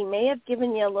he may have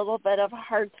given you a little bit of a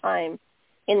hard time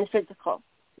in the physical.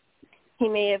 He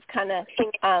may have kind of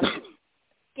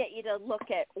get you to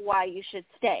look at why you should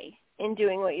stay in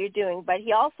doing what you're doing. But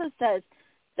he also says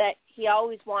that he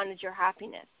always wanted your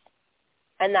happiness,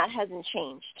 and that hasn't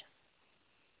changed.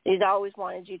 He's always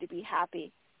wanted you to be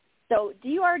happy. So do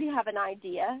you already have an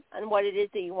idea on what it is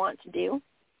that you want to do?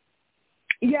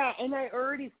 Yeah, and I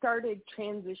already started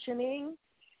transitioning,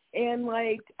 and,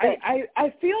 like,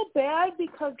 I feel bad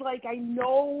because, like, I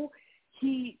know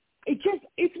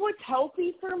it's what's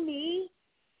healthy for me,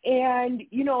 and,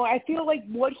 you know, I feel like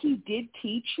what he did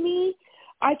teach me,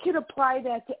 I could apply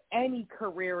that to any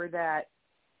career that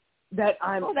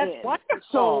I'm in. Oh, that's wonderful.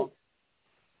 So,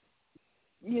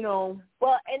 you know.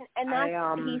 Well, and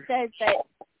that's, he says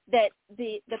that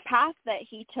the path that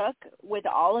he took with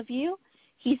all of you,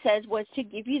 he says, was to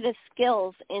give you the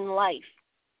skills in life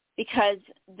because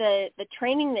the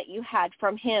training that you had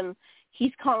from him,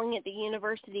 he's calling it the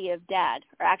University of Dad,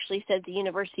 or actually says the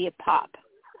University of Pop.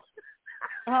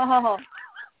 Oh.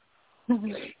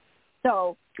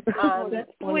 So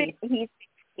That's funny. he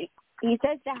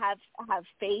says to have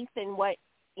faith in what,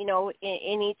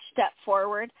 in each step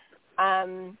forward.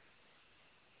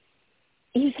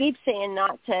 He keeps saying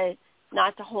not to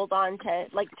hold on to,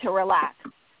 to relax.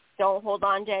 Don't hold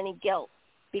on to any guilt,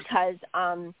 because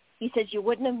he says you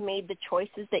wouldn't have made the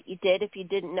choices that you did if you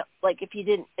didn't know, if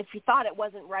you thought it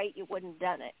wasn't right, you wouldn't have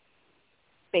done it,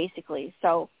 basically.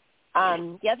 So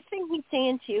the other thing he's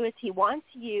saying too is he wants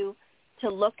you to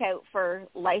look out for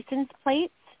license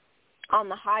plates on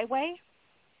the highway.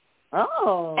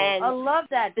 Oh, and I love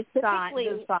that.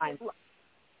 Specifically, sign.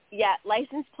 Yeah,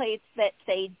 license plates that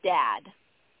say Dad,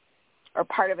 or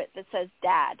part of it that says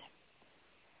Dad.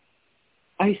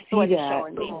 I see what that. He's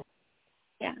showing me.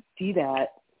 Yeah. See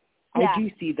that. Yeah. I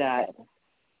do see that.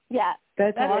 Yeah.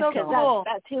 That's awesome. so cool.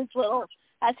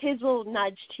 That's his little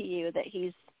nudge to you, that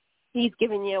he's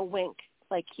giving you a wink,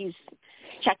 like he's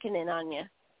checking in on you.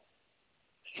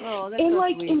 Oh, that's so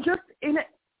sweet.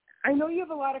 I know you have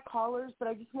a lot of callers, but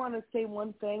I just want to say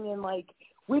one thing. And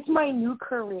with my new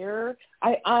career,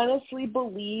 I honestly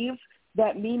believe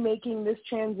that me making this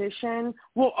transition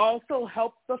will also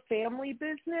help the family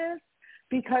business,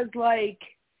 because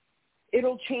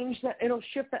it'll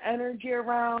shift the energy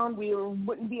around. We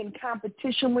wouldn't be in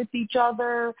competition with each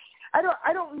other. I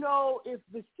don't know if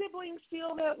the siblings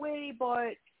feel that way,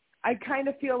 but I kind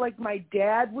of feel like my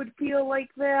dad would feel like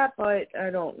that, but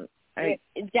I don't.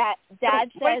 Dad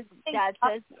says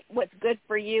what's good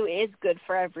for you is good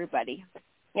for everybody.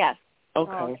 Yes.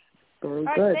 Okay. Very All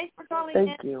right, good. thanks for calling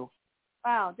Thank in. you.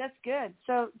 Wow, that's good.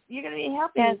 So you're going to be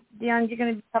helping, Dion. You're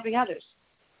going to be helping others.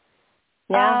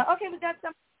 Yeah. Okay, we got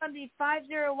someone on the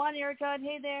 501 area code.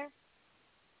 Hey there.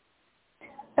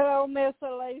 Hello, Miss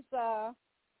Elisa.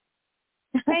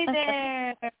 Hey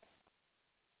there.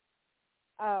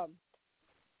 I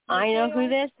know who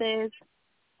this is.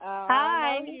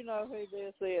 Hi. I know you know who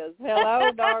this is.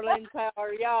 Hello, darlings. How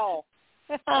are y'all?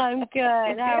 I'm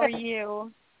good. How are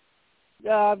you?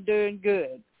 I'm doing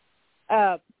good.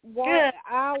 What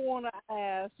I want to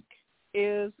ask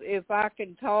is if I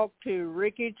can talk to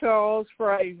Ricky Charles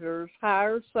Frazier's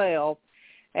higher self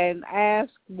and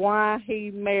ask why he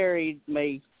married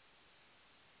me.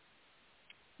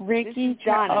 Ricky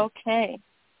Donna. Okay.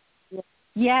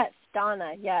 Yes,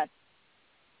 Donna. Yes.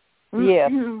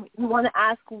 Yes. You want to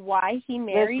ask why he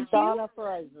married you? Donna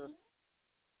Frazier.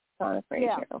 Donna Frazier.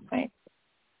 Yeah. Okay.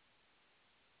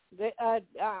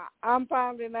 I'm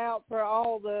finding out for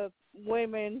all the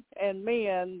women and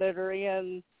men that are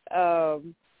in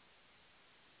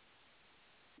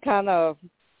kind of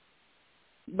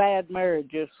bad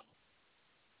marriages.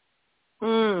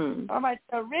 All right,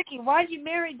 so Ricky, why'd you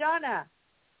marry Donna?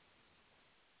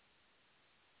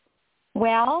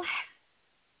 Well,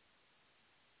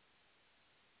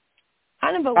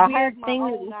 kind of a weird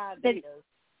thing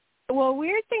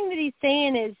weird thing that he's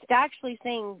saying is actually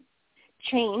saying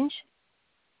change,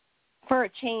 for a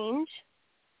change,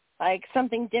 like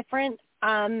something different.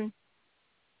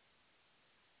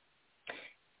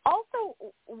 Also,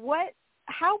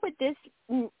 how would this,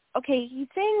 okay, he's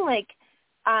saying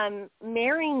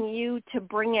marrying you to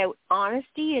bring out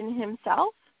honesty in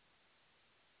himself.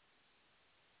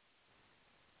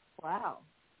 Wow.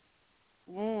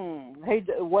 He's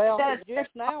just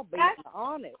now being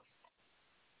honest.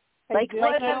 He's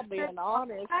just now being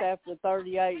honest after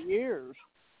 38 years.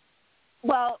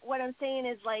 Well, what I'm saying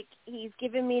is he's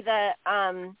giving me the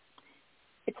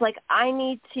it's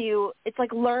it's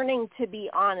like learning to be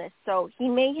honest. So he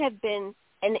may have been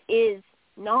and is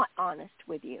not honest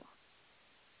with you.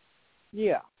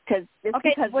 Yeah. Because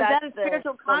was that a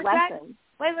spiritual contract?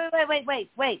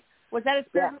 Wait. Was that a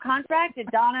spiritual contract? Did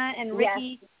Donna and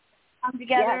Ricky come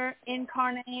together,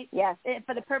 incarnate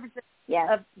for the purpose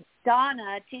of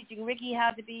Donna teaching Ricky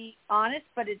how to be honest,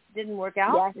 but it didn't work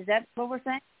out? Is that what we're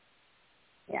saying?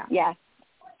 Yeah. Yes.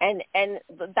 And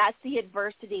that's the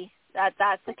adversity.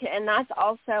 And that's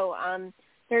also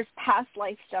there's past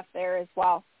life stuff there as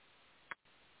well.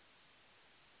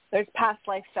 There's past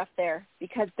life stuff there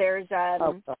because there's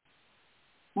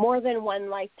more than one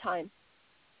lifetime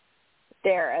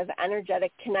there of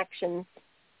energetic connections.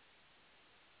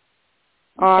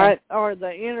 All right. Are the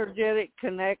energetic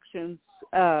connections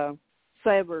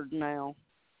severed now?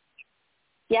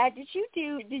 Yeah. Did you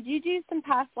do some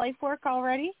past life work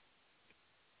already?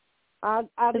 I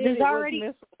did it already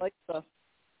with Miss Alexa.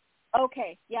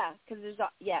 Okay. Yeah. Because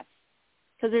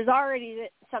there's already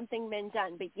something been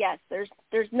done. But yes,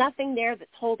 there's nothing there that's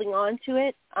holding on to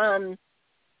it.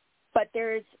 But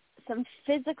there's some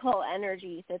physical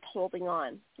energy that's holding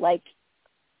on.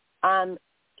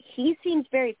 He seems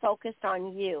very focused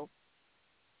on you.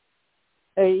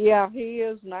 Yeah, he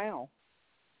is now.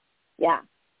 Yeah.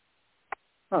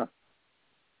 Huh.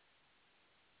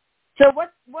 So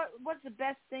what's the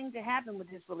best thing to happen with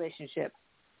this relationship?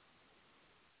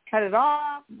 Cut it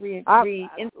off?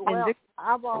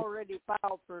 I've already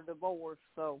filed for divorce,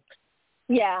 so.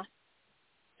 Yeah.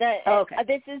 Okay.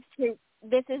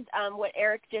 This is what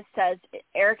Eric just says.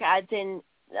 Eric adds in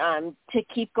to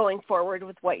keep going forward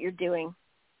with what you're doing.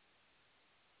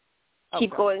 Okay.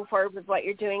 Keep going forward with what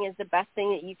you're doing is the best thing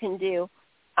that you can do.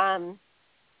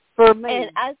 For me.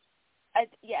 And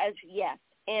yes.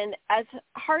 And as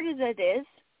hard as it is,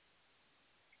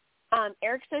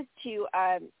 Eric says to,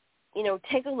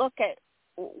 take a look at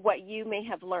what you may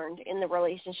have learned in the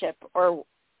relationship, or,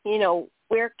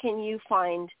 where can you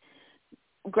find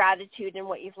gratitude in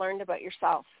what you've learned about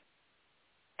yourself,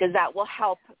 because that will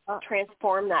help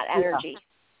transform that energy.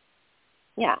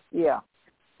 Yeah. Yeah.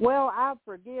 Well, I've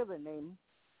forgiven him.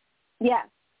 Yes.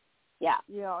 Yeah.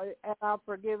 And I've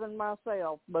forgiven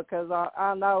myself, because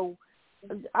I know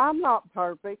I'm not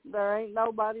perfect. There ain't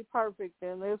nobody perfect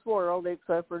in this world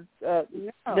except for that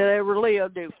ever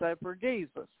lived except for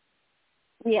Jesus.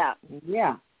 Yeah.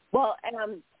 Yeah. Well,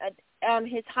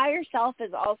 his higher self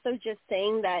is also just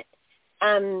saying that,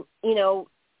 the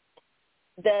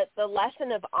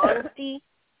lesson of honesty,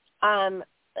 and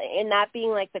that being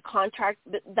like the contract,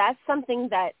 that's something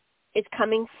that is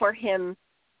coming for him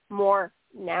more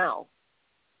now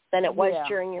than it was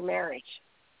during your marriage.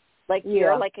 Like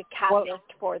you're like a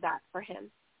catalyst for that for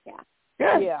him. Yeah.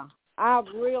 Good. Yeah. I've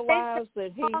realized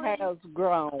that he has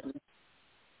grown.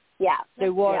 Yeah. To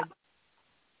what?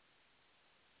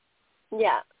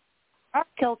 Yeah.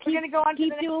 We're going to go on to the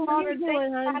next caller.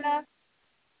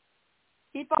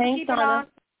 Keep on.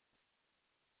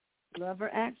 Love her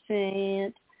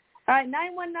accent. All right,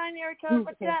 919 area code.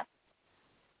 What's up?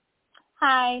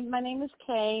 Hi, my name is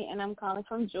Kay, and I'm calling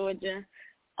from Georgia.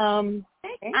 Hi,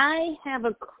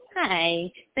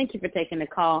 thank you for taking the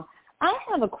call. I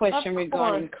have a question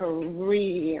regarding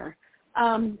career.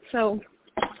 So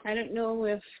I don't know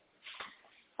if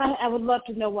I would love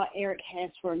to know what Eric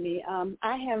has for me.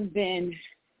 I have been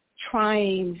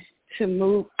trying to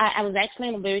move. I was actually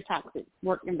in a very toxic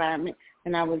work environment,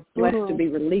 and I was blessed to be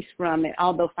released from it.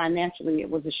 Although financially it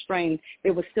was a strain,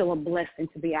 it was still a blessing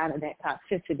to be out of that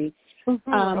toxicity.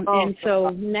 And so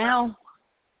now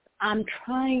I'm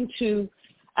trying to,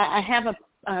 I have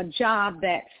a job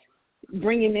that's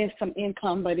bringing in some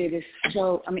income, but it is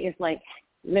it's like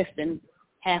less than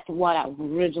half of what I was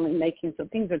originally making, so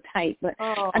things are tight. But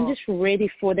I'm just ready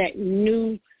for that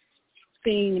new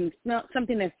thing,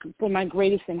 something that's for my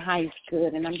greatest and highest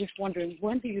good. And I'm just wondering,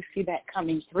 when do you see that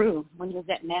coming through? When does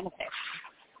that manifest?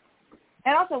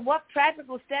 And also, what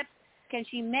practical steps can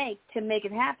she make to make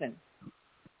it happen?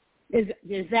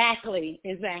 Exactly.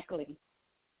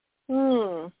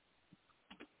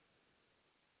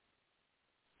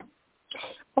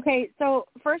 Okay, so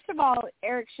first of all,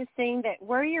 Eric's just saying that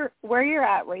where you're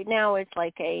at right now is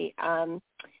like a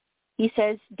he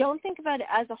says don't think about it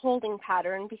as a holding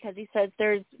pattern, because he says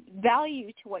there's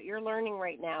value to what you're learning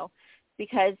right now,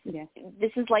 because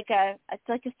this is like it's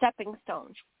like a stepping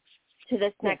stone to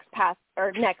this next path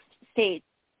or next stage.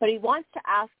 But he wants to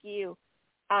ask you,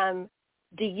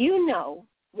 do you know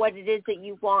what it is that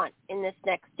you want in this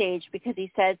next stage? Because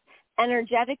he says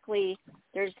energetically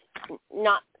there's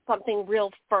not something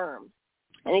real firm.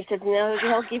 And he says,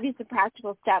 he'll give you some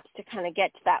practical steps to kind of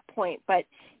get to that point. But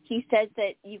he says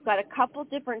that you've got a couple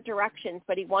different directions,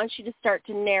 but he wants you to start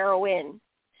to narrow in.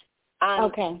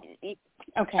 Okay.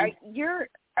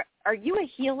 Are you a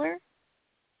healer?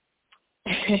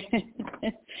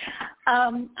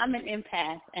 I'm an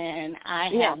empath, and I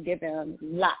have given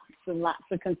lots and lots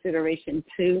of consideration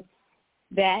to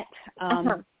that.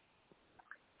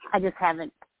 I just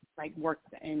haven't worked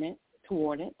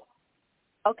toward it.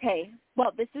 Okay.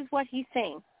 Well, this is what he's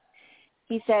saying.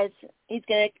 He says he's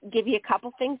going to give you a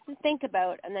couple things to think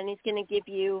about, and then he's going to give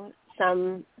you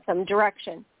some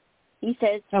direction. He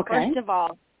says, first of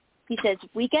all, he says,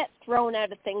 we get thrown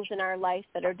out of things in our life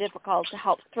that are difficult to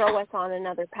help throw us on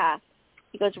another path.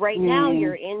 He goes, right now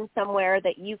you're in somewhere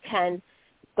that you can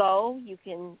go, you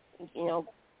can,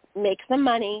 make some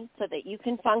money so that you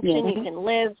can function, you can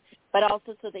live, but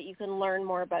also so that you can learn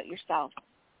more about yourself.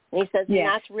 And he says, and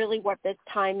that's really what this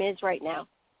time is right now.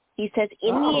 He says,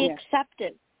 in the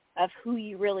acceptance of who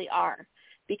you really are,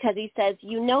 because he says,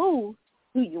 you know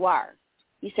who you are.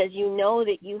 He says, you know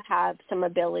that you have some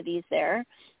abilities there.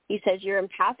 He says, your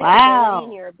empathic ability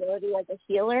and your ability as a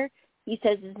healer, he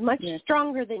says, is much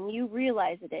stronger than you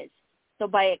realize it is. So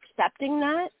by accepting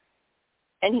that,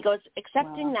 and he goes,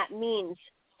 accepting that means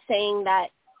saying that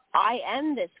I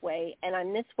am this way, and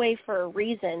I'm this way for a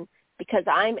reason because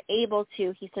I'm able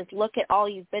to, he says, look at all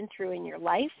you've been through in your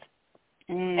life.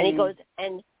 And he goes,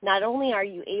 and not only are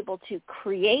you able to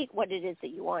create what it is that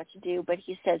you want to do, but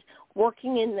he says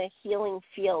working in the healing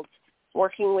fields,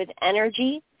 working with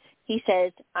energy, he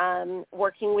says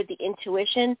working with the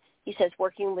intuition, he says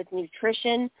working with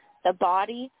nutrition, the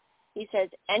body. He says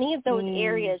any of those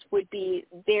areas would be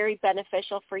very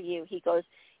beneficial for you. He goes,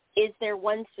 is there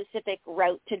one specific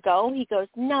route to go? He goes,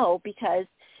 no, because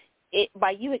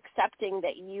by you accepting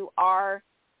that you are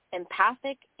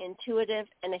empathic, intuitive,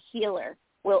 and a healer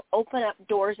will open up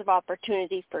doors of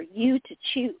opportunity for you to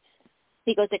choose.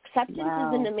 He goes, acceptance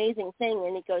is an amazing thing.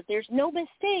 And he goes, there's no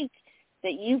mistake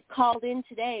that you've called in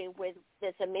today with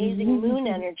this amazing moon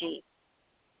energy.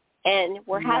 And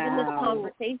we're having this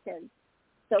conversation.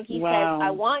 So he says,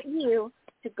 I want you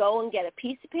to go and get a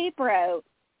piece of paper out,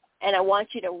 and I want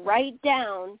you to write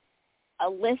down a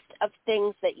list of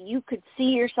things that you could see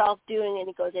yourself doing. And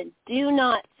he goes, and do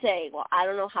not say, well, I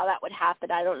don't know how that would happen.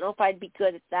 I don't know if I'd be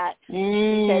good at that.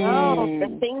 He says,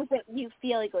 the things that you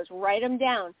feel, he goes, write them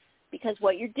down. Because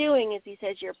what you're doing is, he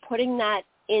says, you're putting that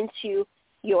into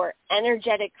your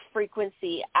energetic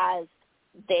frequency as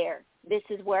there. This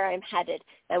is where I'm headed.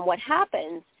 And what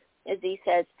happens is, he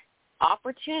says,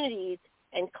 opportunities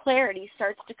and clarity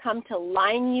starts to come to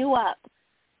line you up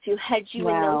to head you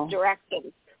in those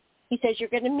directions. He says you're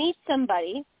going to meet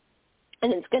somebody,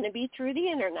 and it's going to be through the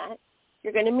internet.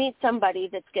 You're going to meet somebody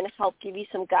that's going to help give you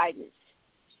some guidance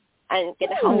and going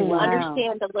to help you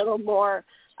understand a little more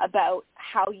about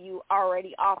how you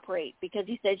already operate. Because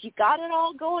he says, you got it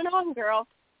all going on, girl.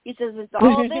 He says, it's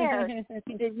all there.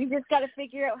 He says, you just got to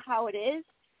figure out how it is,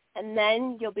 and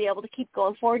then you'll be able to keep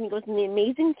going forward. And he goes, and the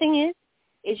amazing thing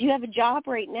is you have a job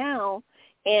right now,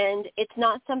 and it's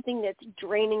not something that's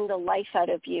draining the life out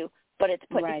of you, but it's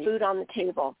putting food on the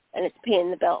table, and it's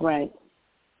paying the bill. Right.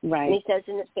 And he says,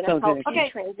 and it's going to help you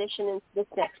transition into this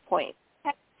next point.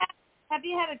 Have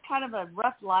you had a kind of a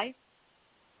rough life?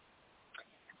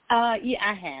 Yeah,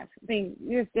 I have. I mean,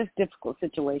 there's just difficult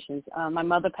situations. My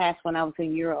mother passed when I was a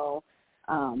year old.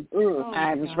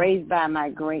 I was raised by my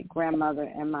great grandmother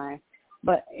and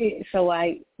but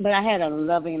I had a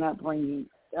loving upbringing.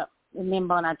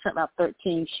 Remember, when I turned about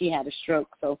 13, she had a stroke,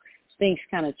 so things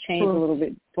kind of changed a little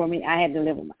bit for me. I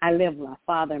lived with my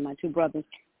father and my two brothers,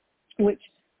 which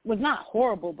was not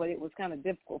horrible, but it was kind of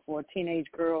difficult for a teenage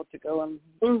girl to go and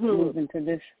move into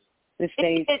this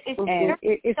stage.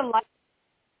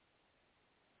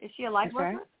 Is she a light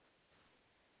worker?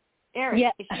 Eric,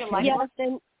 yes, is she a light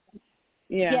worker?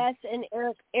 Yes, and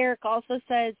Eric also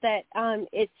says that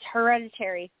it's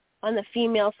hereditary on the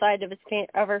female side of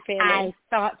her family. I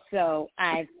thought so.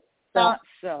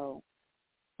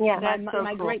 Yeah,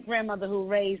 my cool. great grandmother who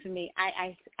raised me.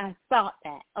 I thought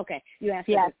that. Okay, you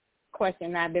answered the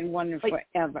question I've been wondering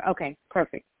forever. Okay,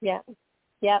 perfect. Yeah.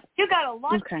 You got a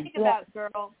lot to think about, girl.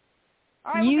 All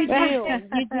right, you do.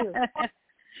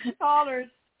 Callers,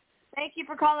 thank you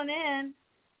for calling in.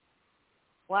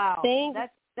 Wow, Thanks.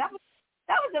 That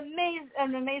was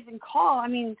an amazing call. I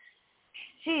mean,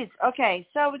 geez. Okay,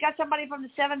 so we got somebody from the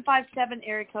 757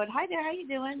 area code. Hi there. How you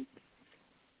doing?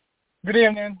 Good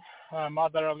evening,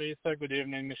 Mother Elisa. Good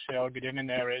evening, Michelle. Good evening,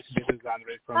 Eric. This is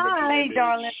Andre from Virginia Beach.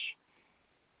 Darling.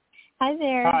 Hi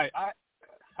there.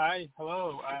 Hi.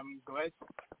 Hello. I'm glad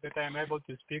that I'm able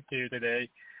to speak to you today.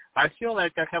 I feel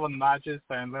like I have a nudges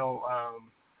and little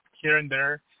here and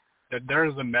there that there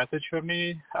is a message for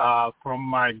me from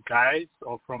my guides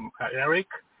or from Eric.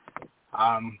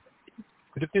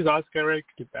 Could you please ask Eric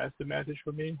to pass the message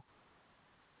for me?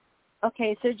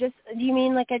 Okay, so do you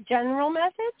mean like a general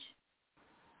message?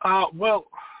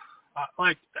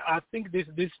 Like I think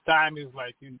this time is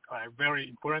like a very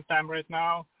important time right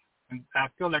now, and I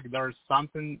feel like there's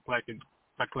something like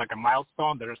a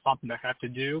milestone. There's something I have to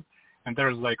do, and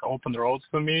there's like open roads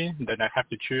for me that I have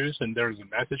to choose, and there's a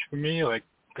message for me, like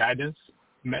guidance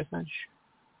message.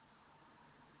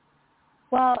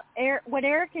 Well, what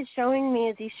Eric is showing me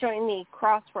is he's showing me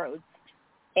crossroads,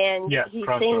 and he's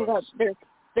saying that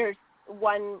there's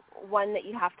one that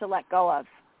you have to let go of.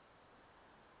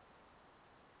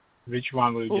 Which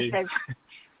one will be?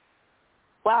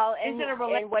 Well, and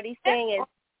what he's saying is,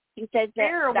 he says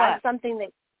that that's something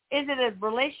that... Is it a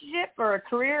relationship or a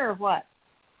career or what?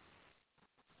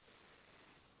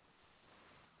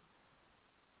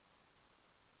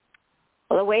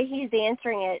 Well, the way he's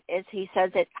answering it is he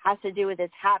says it has to do with his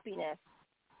happiness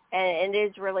and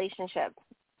his relationship.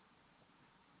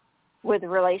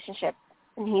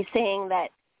 And he's saying that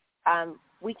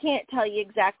we can't tell you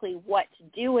exactly what to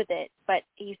do with it, but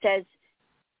he says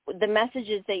the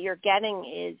messages that you're getting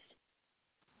is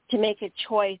to make a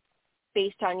choice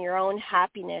based on your own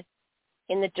happiness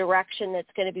in the direction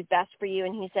that's going to be best for you.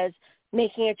 And he says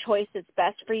making a choice that's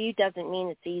best for you doesn't mean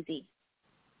it's easy.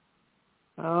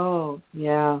 Oh,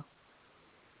 yeah.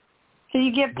 Can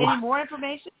you give any more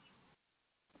information?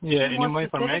 Yeah, any more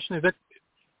information? Is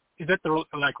that the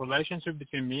relationship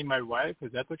between me and my wife?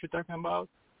 Is that what you're talking about?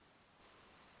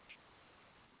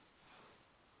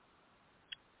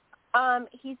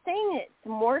 He's saying it's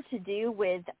more to do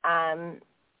with a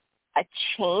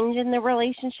change in the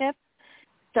relationship.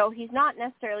 So he's not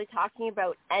necessarily talking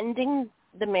about ending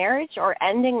the marriage or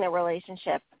ending the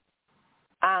relationship,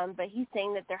 but he's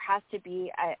saying that there has to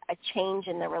be a change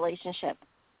in the relationship.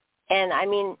 And, I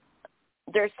mean,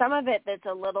 there's some of it that's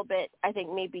a little bit, I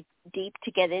think, maybe deep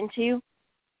to get into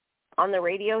on the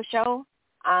radio show.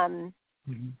 But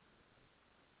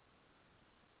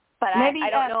maybe, I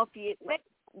don't know if you...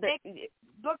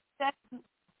 book that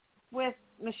with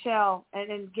Michelle and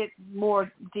then get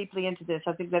more deeply into this.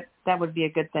 I think that would be a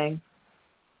good thing.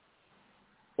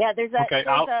 Yeah, there's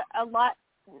a lot,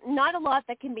 not a lot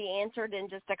that can be answered in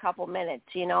just a couple minutes.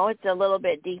 You know, it's a little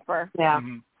bit deeper. Yeah.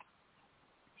 Mm-hmm.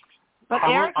 But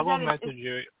I will message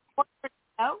you.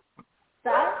 Oh,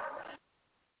 that?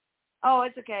 Oh,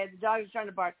 it's okay. The dog is trying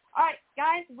to bark. All right,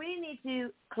 guys, we need to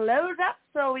close up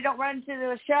so we don't run into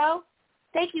the show.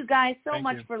 Thank you guys so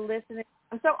much for listening.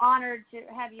 I'm so honored to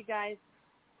have you guys.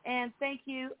 And thank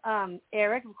you,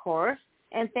 Eric, of course.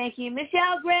 And thank you,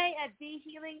 Michelle Gray at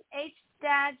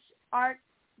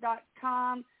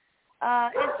thehealing-art.com.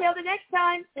 Until the next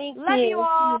time, love you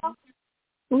all.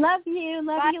 Love you.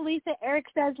 Love you, Lisa. Eric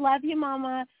says, love you,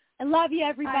 Mama. I love you,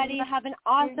 everybody. Have an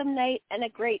awesome night and a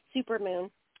great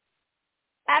supermoon.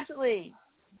 Absolutely.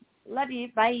 Love you.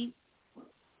 Bye.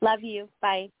 Love you.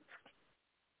 Bye.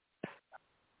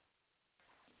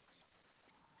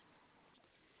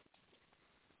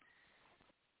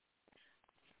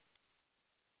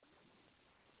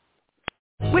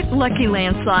 With Lucky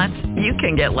Land Slots, you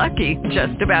can get lucky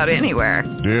just about anywhere.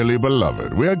 Dearly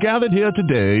beloved, we are gathered here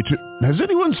today to... Has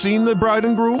anyone seen the bride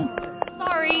and groom?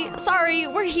 Sorry,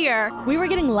 we're here. We were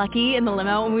getting lucky in the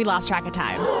limo and we lost track of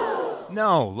time.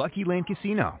 No, Lucky Land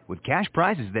Casino, with cash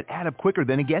prizes that add up quicker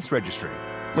than a guest registry.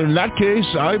 In that case,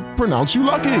 I pronounce you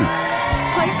lucky.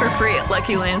 Play for free at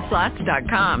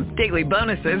LuckyLandSlots.com. Daily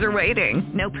bonuses are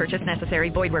waiting. No purchase necessary.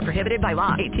 Void where prohibited by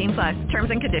law. 18+.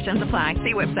 Terms and conditions apply.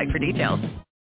 See website for details.